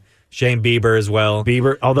pitching. Shane Bieber as well.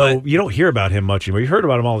 Bieber, although But- you don't hear about him much anymore. You heard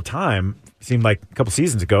about him all the time. It seemed like a couple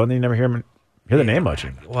seasons ago, and then you never hear the name much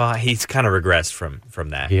anymore. Well, he's kind of regressed from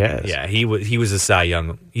that. He has. Yeah, he was a Cy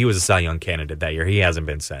Young candidate that year. He hasn't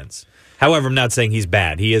been since. However, I'm not saying he's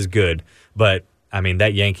bad. He is good, but I mean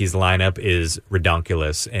that Yankees lineup is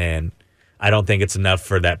redonkulous, and I don't think it's enough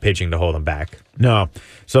for that pitching to hold him back. No.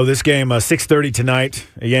 So this game, 6:30 tonight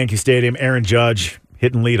at Yankee Stadium. Aaron Judge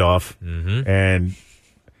hitting leadoff, and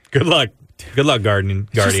Good luck, Guardians.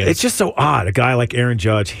 it's just so odd. A guy like Aaron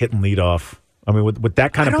Judge hitting leadoff. I mean, with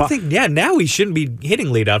that kind I of don't think. Yeah, now he shouldn't be hitting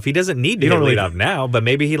leadoff. He doesn't need to hit don't really- leadoff now, but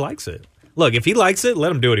maybe he likes it. Look, if he likes it, let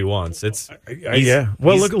him do what he wants. yeah.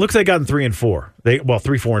 Well, looks they gotten 3 and 4.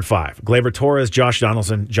 3, 4, and 5. Gleyber Torres, Josh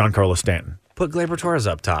Donaldson, Giancarlo Stanton. Put Gleyber Torres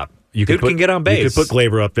up top. You Dude can get on base. You could put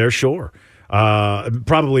Gleyber up there, sure.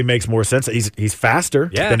 Probably makes more sense. He's faster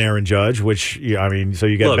than Aaron Judge, which so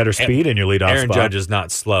you get Look, better speed in your leadoff Aaron spot. Judge is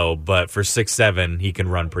not slow, but for 6'7", he can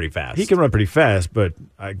run pretty fast. He can run pretty fast, but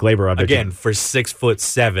Gleyber, I bet Again, you- for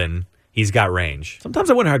 6'7", he's got range. sometimes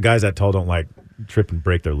I wonder how guys that tall don't like trip and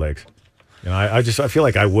break their legs. I feel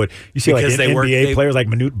like I would. You see, Because like they NBA players like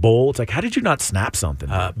Manute Bol. It's like, how did you not snap something?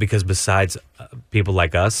 Because besides people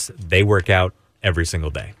like us, they work out every single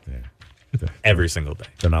day. Yeah. Every single day.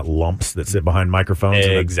 They're not lumps that sit behind microphones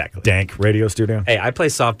in Exactly. a dank radio studio. Hey, I play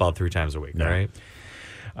softball 3 times a week, all right?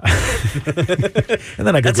 And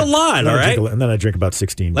then I That's a lot, all right? And then I drink about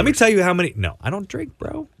 16 Let me beers. tell you how many. No, I don't drink,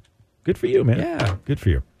 bro. Good for you, man. Yeah. Good for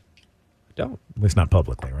you. Don't. At least not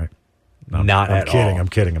publicly, right? No, Not I'm at kidding, all. I'm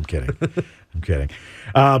kidding. I'm kidding.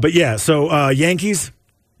 But yeah, so Yankees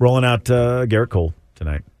rolling out Garrett Cole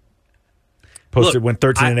tonight. Went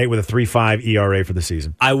 13-8 with a 3.5 ERA for the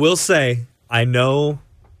season. I will say, I know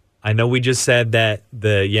we just said that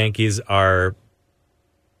the Yankees are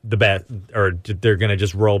the best, or they're going to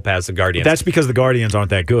just roll past the Guardians. That's because the Guardians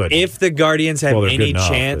aren't that good. If the Guardians have Well, they're any good enough,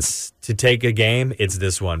 chance to take a game, it's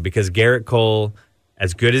this one. Because Garrett Cole,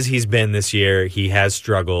 as good as he's been this year, he has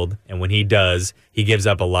struggled. And when he does, he gives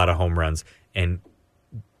up a lot of home runs. And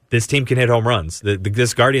this team can hit home runs.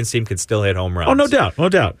 This Guardians team can still hit home runs. Oh, no doubt. No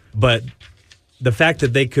doubt. But the fact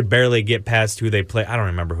that they could barely get past who they play, I don't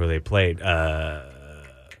remember who they played.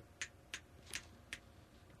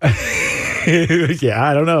 Yeah,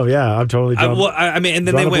 I don't know. Yeah, I'm totally drawing. And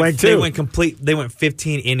then they went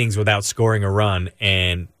 15 innings without scoring a run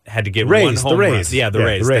and had to get one home run. Yeah, the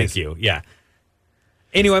Rays. Thank you. Yeah.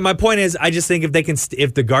 Anyway, my point is, I just think if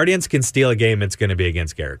the Guardians can steal a game, it's going to be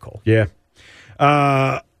against Garrett Cole. Yeah.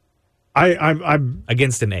 I'm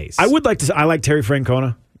against an ace. I would like to. I like Terry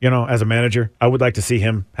Francona. As a manager, I would like to see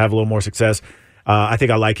him have a little more success. I think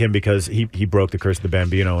I like him because he broke the curse of the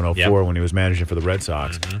Bambino in 2004 when he was managing for the Red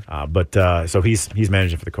Sox. Mm-hmm. So he's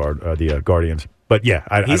managing for the Guardians. But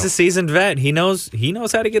yeah, he's a seasoned vet. He knows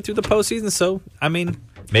how to get through the postseason. So I mean,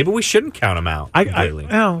 maybe we shouldn't count him out.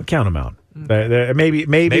 Count him out. Maybe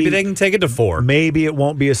they can take it to 4. Maybe it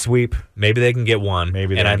won't be a sweep. Maybe they can get 1.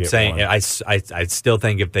 And I'm saying I still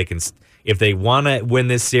think if they want to win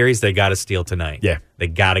this series, they got to steal tonight. Yeah, they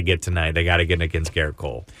got to get tonight. They got to get against Garrett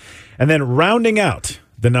Cole. And then rounding out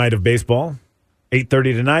the night of baseball,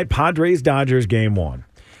 8:30 tonight, Padres-Dodgers game 1.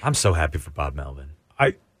 I'm so happy for Bob Melvin.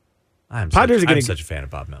 I'm such a fan of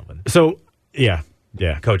Bob Melvin. So, yeah.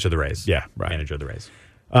 Coach of the Rays. Yeah, right. Manager of the Rays.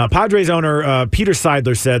 Padres owner Peter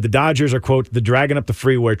Seidler said the Dodgers are, quote, the dragon up the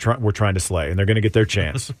freeway we're trying to slay, and they're going to get their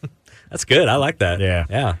chance. That's good. I like that.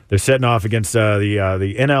 Yeah. They're setting off against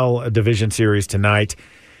the NL Division Series tonight.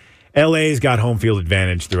 LA's got home field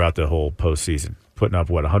advantage throughout the whole postseason, putting up,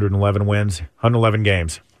 111 wins, 111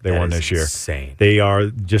 games they won this year. Insane. They are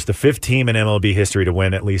just the 5th team in MLB history to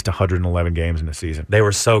win at least 111 games in a season. They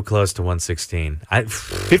were so close to 116.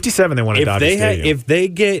 57 they won at Dodger Stadium. If they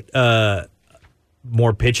get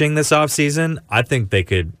more pitching this offseason, I think they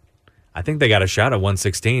got a shot at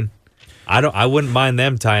 116. I wouldn't mind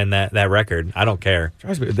them tying that record. I don't care.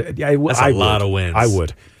 That's a lot of wins. I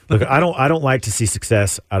would. Look, I don't like to see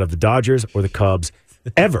success out of the Dodgers or the Cubs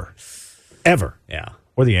ever. Yeah.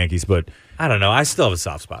 Or the Yankees, but I don't know. I still have a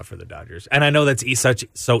soft spot for the Dodgers. And I know that's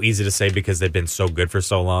so easy to say because they've been so good for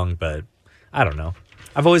so long, but I don't know.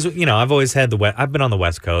 I've always had I've been on the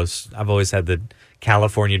West Coast. I've always had the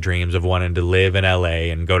California dreams of wanting to live in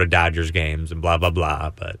LA and go to Dodgers games and blah blah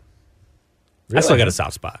blah, but I still got a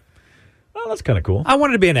soft spot. Oh, that's kind of cool. I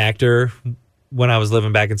wanted to be an actor when I was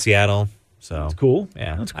living back in Seattle. So that's cool.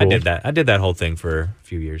 Yeah, that's cool. I did that. I did that whole thing for a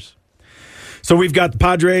few years. So we've got the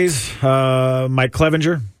Padres, Mike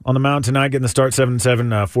Clevenger on the mound tonight, getting the start,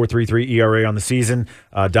 7-7, 4.33 ERA on the season.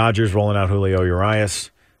 Dodgers rolling out Julio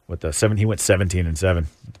Urias with the 7. He went 17-7.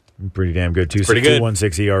 Pretty damn good, too.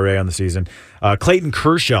 2.16 ERA on the season. Clayton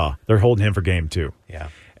Kershaw, they're holding him for game 2. Yeah.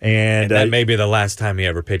 And that may be the last time he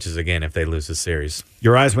ever pitches again if they lose this series.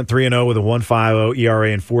 Urias went 3-0 with a 1.50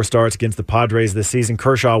 ERA in 4 starts against the Padres this season.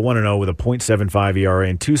 Kershaw 1-0 with a .75 ERA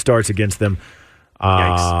in 2 starts against them.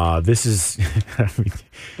 This is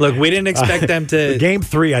look. We didn't expect them to. Game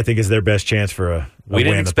 3, I think, is their best chance for a we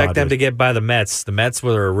didn't expect them to get by the Mets. The Mets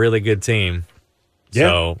were a really good team.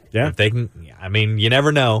 So if they can, I mean, you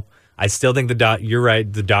never know. I still think you're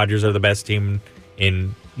right. The Dodgers are the best team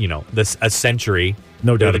in a century.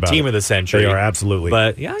 No doubt about it. The team of the century. They are absolutely.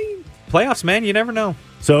 But playoffs, man, you never know.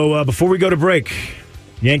 So before we go to break,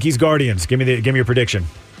 Yankees Guardians. Give me your prediction.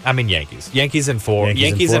 I mean Yankees. Yankees in 4.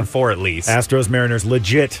 Yankees in 4 at least. Astros Mariners,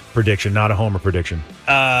 legit prediction, not a homer prediction.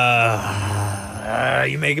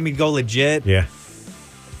 You making me go legit? Yeah.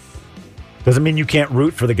 Doesn't mean you can't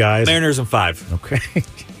root for the guys. Mariners in 5. Okay.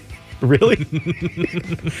 Really?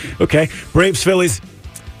 Okay. Braves Phillies.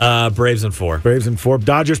 Braves in 4. Braves in 4.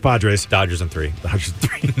 Dodgers Padres. Dodgers in 3. Dodgers in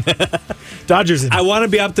 3. Dodgers in. I want to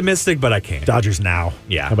be optimistic, but I can't. Dodgers now.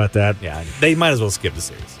 Yeah. How about that? Yeah. They might as well skip the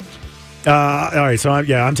series. All right, so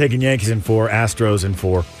I'm taking Yankees in 4, Astros in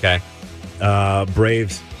 4, Okay.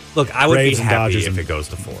 Braves. Look, I would Braves be and happy Dodgers if and- it goes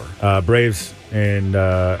to 4. Braves and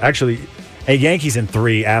Yankees in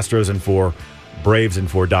 3, Astros in 4, Braves in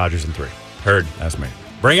 4, Dodgers in 3. Heard. That's me.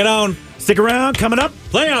 Bring it on. Stick around. Coming up,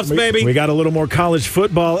 Playoffs, baby. we got a little more college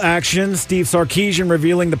football action. Steve Sarkisian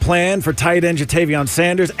revealing the plan for tight end Jatavion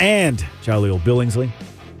Sanders and Jaleel Billingsley.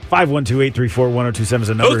 512-834-1027 is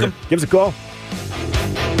the number. Hook 'em. Give us a call.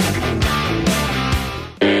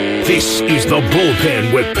 This is the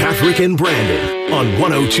Bullpen with Patrick and Brandon on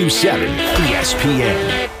 102.7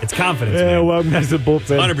 ESPN. It's confidence, Yeah, man. welcome back to the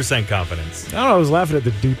bullpen. 100% confidence. I don't know. I was laughing at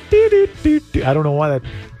the do. I don't know why that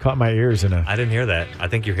caught my ears. I didn't hear that. I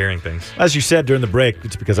think you're hearing things. As you said during the break,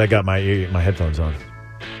 it's because I got my headphones on.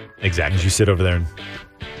 Exactly. As you sit over there and,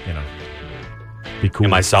 be cool.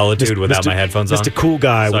 In my solitude without my headphones on? Just a cool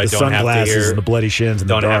guy So I with the don't have to sunglasses hear- and the bloody shins and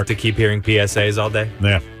the Don't dark. have to keep hearing PSAs all day.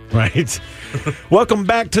 Yeah, right. Welcome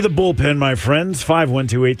back to the bullpen, my friends.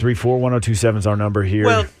 512-834-1027 is our number here.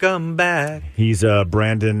 Welcome back. He's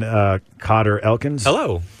Brandon Cotter Elkins.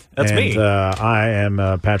 Hello. That's me. I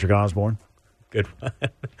am Patrick Osborne. Good.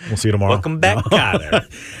 We'll see you tomorrow. Welcome back, Connor.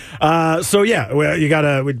 We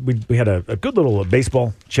had a good little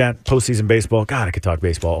baseball chat, postseason baseball. God, I could talk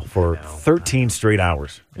baseball for 13 straight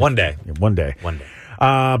hours. One day. One day. One day.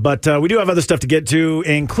 But we do have other stuff to get to,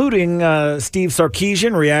 including Steve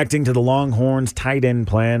Sarkisian reacting to the Longhorns' tight end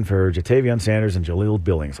plan for Jatavion Sanders and Jaleel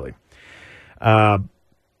Billingsley.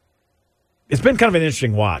 It's been kind of an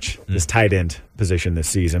interesting watch, this tight end position this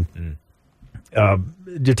season.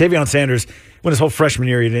 Jatavion Sanders, when his whole freshman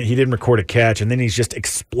year, he didn't record a catch, and then he's just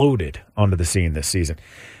exploded onto the scene this season.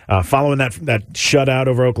 Following that shutout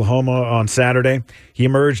over Oklahoma on Saturday, he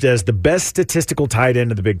emerged as the best statistical tight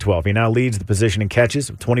end of the Big 12. He now leads the position in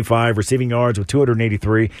catches with 25, receiving yards with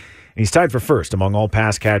 283, and he's tied for first among all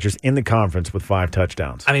pass catchers in the conference with 5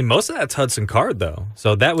 touchdowns. I mean, most of that's Hudson Card, though.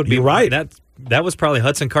 So that would be You're right. That was probably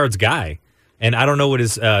Hudson Card's guy. And I don't know what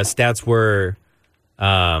his stats were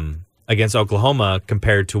against Oklahoma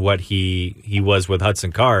compared to what he was with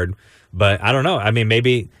Hudson Card. But I don't know. I mean,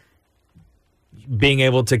 maybe being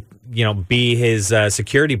able to, be his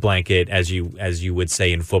security blanket, as you would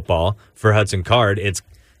say in football, for Hudson Card, it's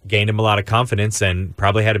gained him a lot of confidence and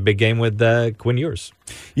probably had a big game with Quinn Ewers.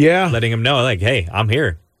 Yeah. Letting him know, like, hey, I'm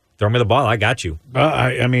here. Throw me the ball. I got you.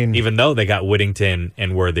 I mean, Even though they got Whittington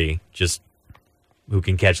and Worthy, just who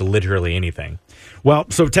can catch literally anything. well,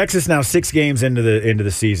 so Texas now 6 games into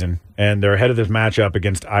the season, and they're ahead of this matchup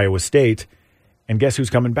against Iowa State. And guess who's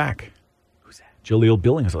coming back? Who's that? Jaleel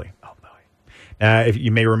Billingsley. Oh, boy. If you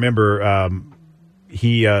may remember,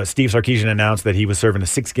 Steve Sarkisian announced that he was serving a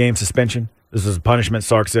 6-game suspension. This was a punishment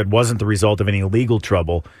Sark said wasn't the result of any legal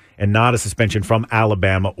trouble and not a suspension from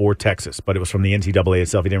Alabama or Texas, but it was from the NCAA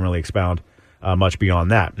itself. He didn't really expound much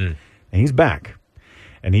beyond that. And he's back.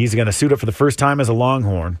 And he's going to suit up for the first time as a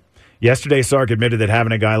Longhorn. Yesterday, Sark admitted that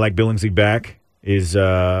having a guy like Billingsley back is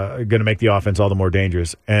going to make the offense all the more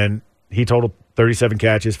dangerous. And he totaled 37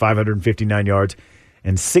 catches, 559 yards,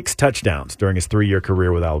 and 6 touchdowns during his 3-year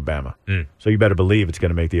career with Alabama. So you better believe it's going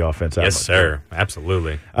to make the offense out. Yes, sir.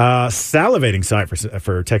 Absolutely. Salivating sight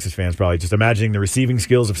for Texas fans, probably. Just imagining the receiving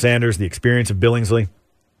skills of Sanders, the experience of Billingsley,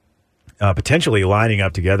 potentially lining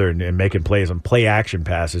up together and making plays on play-action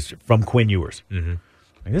passes from Quinn Ewers. I mean,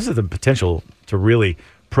 this is the potential to really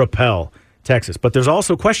propel Texas. But there's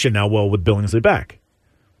also a question now, well, with Billingsley back,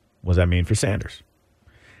 what does that mean for Sanders?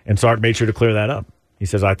 And Sark made sure to clear that up. He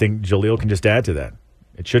says, I think Jaleel can just add to that.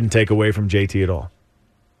 It shouldn't take away from JT at all.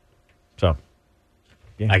 So,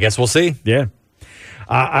 I guess we'll see. yeah.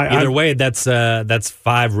 Either way, that's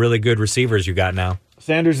 5 really good receivers you got now.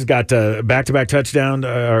 Sanders has got back-to-back touchdown,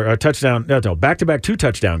 back-to-back 2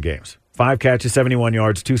 touchdown games. 5 catches, 71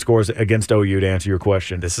 yards, 2 scores against OU, to answer your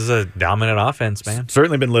question. This is a dominant offense, man.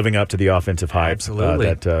 Certainly been living up to the offensive hype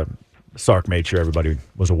Absolutely. that Sark made sure everybody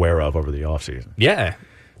was aware of over the offseason. Yeah.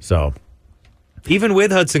 So, Even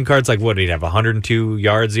with Hudson Card's, like, what did he have, 102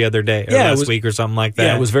 yards the other day, or last week or something like that?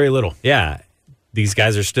 yeah, it was very little. Yeah. These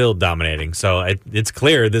guys are still dominating. So it's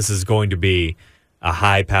clear this is going to be a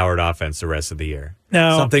high-powered offense the rest of the year.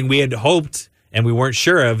 Now- Something we had hoped and we weren't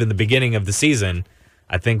sure of in the beginning of the season.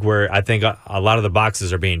 I think a lot of the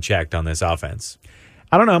boxes are being checked on this offense.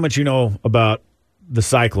 I don't know how much you know about the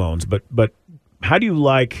Cyclones, but how do you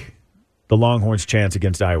like the Longhorns' chance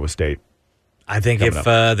against Iowa State? I think if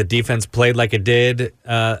the defense played like it did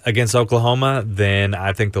against Oklahoma, then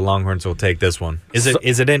I think the Longhorns will take this one. Is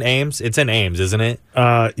it in Ames? It's in Ames, isn't it?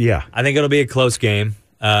 Yeah. I think it'll be a close game.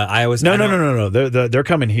 Iowa State. No. They're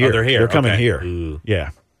coming here. Oh, they're here. They're coming Okay. here. Ooh. Yeah.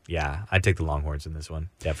 Yeah, I'd take the Longhorns in this one,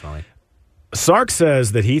 definitely. Sark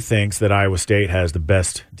says that he thinks that Iowa State has the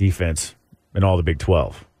best defense in all the Big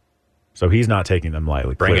 12. So he's not taking them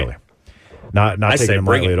lightly, Bring clearly. it. Not taking them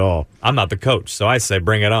lightly at all. I'm not the coach, so I say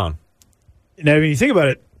bring it on. Now, when you think about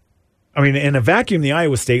it, I mean, in a vacuum, the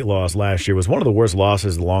Iowa State loss last year was one of the worst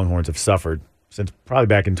losses the Longhorns have suffered since probably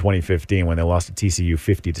back in 2015 when they lost to TCU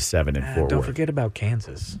 50-7 in Fort Don't Worth. forget about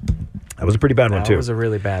Kansas. That was a pretty bad one, too. That was a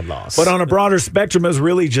really bad loss. But on a broader spectrum, it was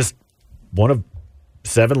really just one of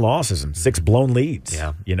 7 losses and 6 blown leads,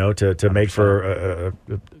 to make for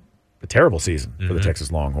a terrible season for the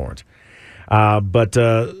Texas Longhorns. But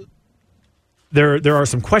there are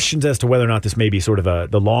some questions as to whether or not this may be sort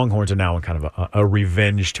of the Longhorns are now in kind of a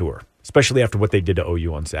revenge tour, especially after what they did to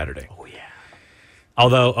OU on Saturday. Oh, yeah.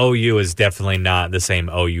 Although OU is definitely not the same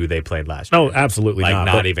OU they played last year. No, absolutely not.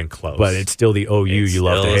 Not even close. But it's still the OU you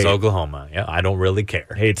love to hate. It's Oklahoma. Yeah, I don't really care.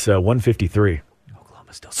 Hey, it's 153.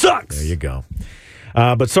 Oklahoma still sucks. There you go.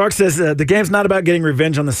 But Sark says the game's not about getting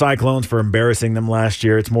revenge on the Cyclones for embarrassing them last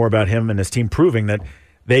year. It's more about him and his team proving that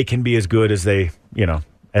they can be as good as they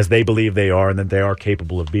believe they are and that they are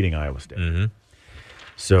capable of beating Iowa State. Mm-hmm.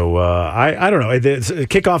 So I don't know. It's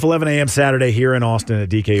kickoff 11 a.m. Saturday here in Austin at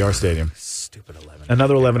DKR Stadium. Stupid 11.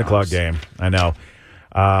 Another 11 o'clock game. I know.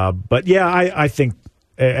 But yeah, I think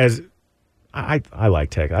I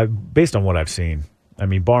like Tech. Based on what I've seen, I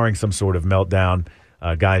mean, barring some sort of meltdown,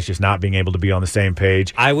 guys just not being able to be on the same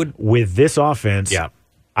page. With this offense,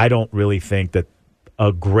 I don't really think that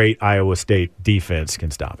a great Iowa State defense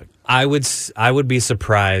can stop it. I would be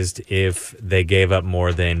surprised if they gave up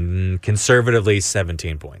more than conservatively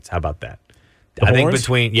 17 points. How about that? I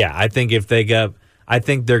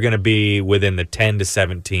think they're going to be within the 10 to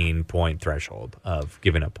 17 point threshold of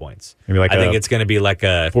giving up points. Maybe I think it's going to be like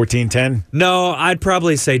a 14-10. No, I'd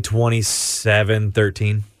probably say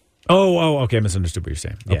 27-13. Oh, okay. I misunderstood what you're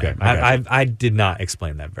saying. Yeah, okay, I did not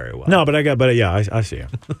explain that very well. No, I see you.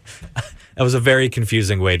 That was a very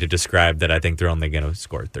confusing way to describe that. I think they're only going to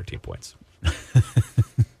score 13 points.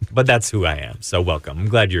 But that's who I am. So welcome. I'm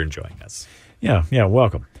glad you're enjoying us. Yeah,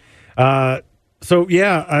 welcome. So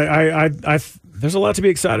yeah, I there's a lot to be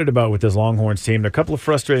excited about with this Longhorns team. There are a couple of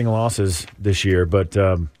frustrating losses this year, but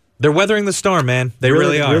they're weathering the storm, man. They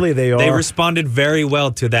really are. Really, they are. They responded very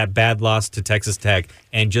well to that bad loss to Texas Tech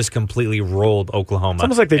and just completely rolled Oklahoma. It's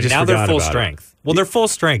almost like they just now forgot they're full about strength. Well, they're full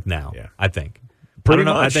strength now. Yeah. I think. Pretty I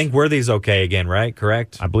don't know. much. I think Worthy's okay again, right?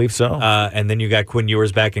 Correct. I believe so. And then you got Quinn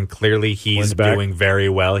Ewers back, and clearly he's doing very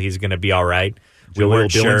well. He's going to be all right. We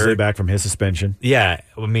weren't sure. Back from his suspension. Yeah,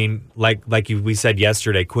 I mean, we said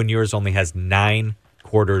yesterday, Quinn Ewers only has 9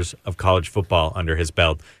 quarters of college football under his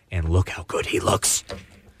belt, and look how good he looks.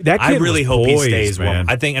 I really hope he stays, man.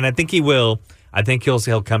 I think he will. I think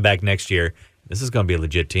he'll come back next year. This is going to be a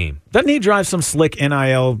legit team. Doesn't he drive some slick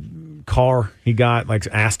NIL car he got, like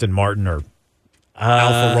Aston Martin or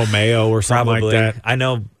Alfa Romeo or something probably. like that? I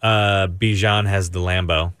know Bijan has the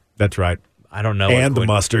Lambo. That's right. I don't know. And the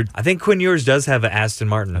mustard. I think Quinn Ewers does have an Aston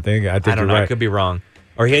Martin. I think I don't you're know. right. I could be wrong.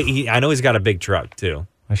 Or I know he's got a big truck too.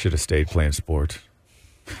 I should have stayed playing sports.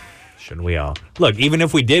 Shouldn't we all? Look, even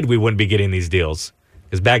if we did, we wouldn't be getting these deals.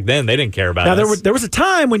 Because back then they didn't care about us. Now there was a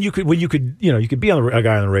time when you could be a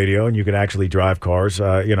guy on the radio and you could actually drive cars.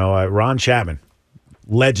 Ron Chapman,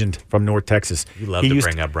 legend from North Texas. You love to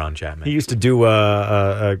bring up Ron Chapman. He used to do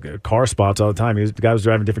car spots all the time. The guy was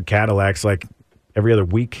driving different Cadillacs like every other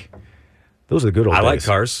week. Those are the good old days. I like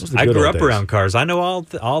cars. I grew up around cars. I know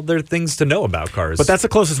all their things to know about cars. But that's the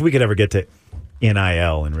closest we could ever get to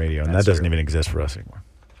NIL in radio, and that doesn't even exist for us anymore.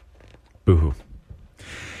 Boo-hoo.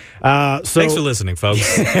 Thanks for listening, folks.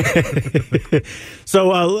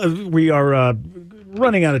 So we are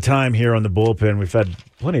running out of time here on the bullpen. We've had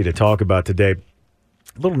plenty to talk about today.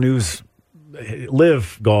 A little news.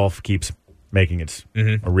 Live Golf keeps making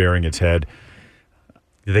rearing its head.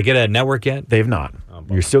 Did they get a network yet? They have not.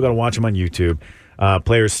 You're still going to watch them on YouTube.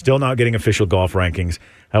 Players still not getting official golf rankings.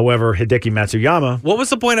 However, Hideki Matsuyama. What was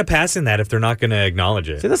the point of passing that if they're not going to acknowledge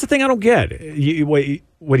it? See, that's the thing I don't get.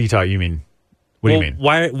 What do you talk? You mean? What do you mean?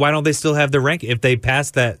 Why don't they still have their rank if they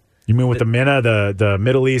passed that? You mean with the MENA, the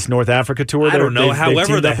Middle East, North Africa tour? I don't know.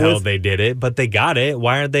 However the hell they did it, but they got it.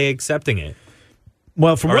 Why aren't they accepting it?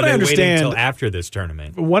 Well, from what I understand, waiting until after this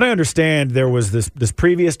tournament. From what I understand, there was this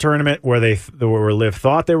previous tournament where Liv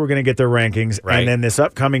thought they were going to get their rankings, right. And then this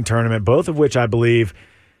upcoming tournament, both of which I believe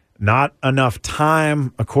not enough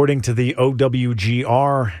time, according to the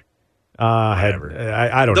OWGR. I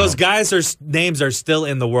don't know. Those guys' names are still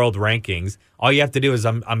in the world rankings. All you have to do is,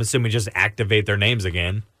 I'm assuming, just activate their names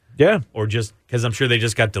again. Yeah. Or just because I'm sure they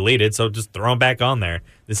just got deleted, so just throw them back on there.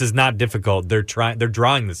 This is not difficult. They're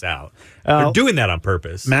drawing this out. They're doing that on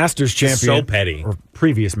purpose. Masters champion, so petty. Or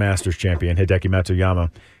previous Masters champion Hideki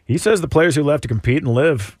Matsuyama. He says the players who left to compete and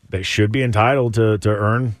live, they should be entitled to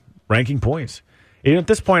earn ranking points. At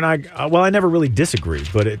this point, I never really disagree,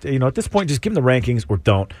 but at this point, just give them the rankings or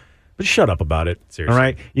don't. But shut up about it. Seriously. All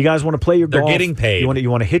right, you guys want to play your golf? They're getting paid. You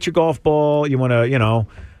want to hit your golf ball. You want to you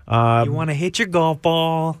want to hit your golf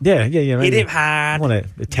ball. Yeah. Hit it hard.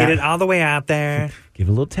 Hit it all the way out there. Give it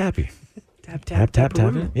a little tappy. Tap.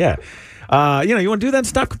 Yeah. You want to do that and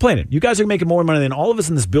stop complaining. You guys are making more money than all of us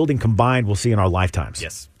in this building combined will see in our lifetimes.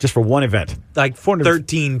 Yes. Just for one event. Like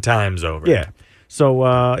 13 times over. Yeah. So,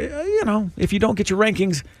 if you don't get your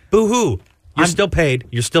rankings, boo-hoo. You're still paid.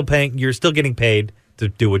 You're still paying. You're still getting paid to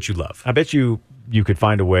do what you love. I bet you could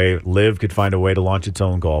find a way, Liv could find a way to launch its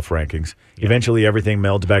own golf rankings. Yeah. Eventually, everything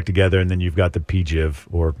melds back together, and then you've got the PGIV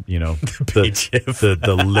or,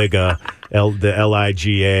 the Liga, the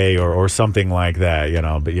LIGA or something like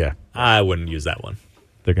that, But, yeah. I wouldn't use that one.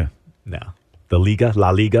 They're going to? No. The Liga, La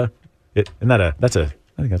Liga? I think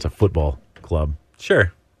that's a football club.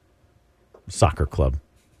 Sure. Soccer club.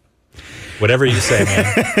 Whatever you say, man.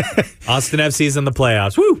 Austin FC's in the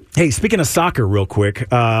playoffs. Woo! Hey, speaking of soccer real quick,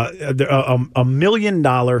 a $1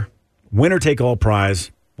 million winner-take-all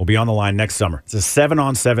prize will be on the line next summer. It's a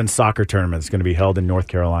 7-on-7 soccer tournament that's going to be held in North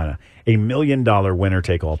Carolina. A $1 million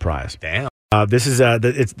winner-take-all prize. Damn. This is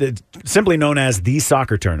it's simply known as the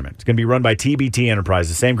soccer tournament. It's going to be run by TBT Enterprise,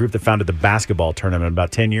 the same group that founded the basketball tournament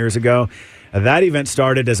about 10 years ago. That event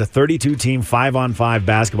started as a 32-team 5-on-5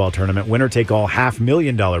 basketball tournament, winner-take-all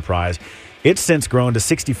 $500,000 prize. It's since grown to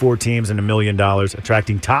 64 teams and $1 million,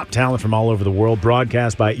 attracting top talent from all over the world,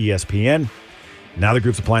 broadcast by ESPN. Now the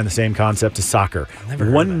group's applying the same concept to soccer.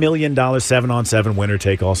 $1 million 7-on-7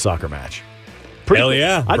 winner-take-all soccer match. Hell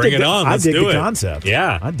yeah. Bring it on. Let's do it. I dig the concept.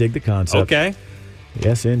 Yeah. I dig the concept. Okay.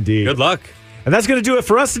 Yes, indeed. Good luck. And that's going to do it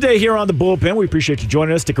for us today here on The Bullpen. We appreciate you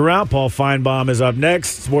joining us. Stick around. Paul Feinbaum is up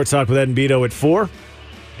next. Sports Talk with Ed and Beto at 4.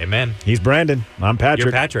 Amen. He's Brandon. I'm Patrick.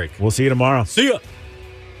 You're Patrick. We'll see you tomorrow. See ya.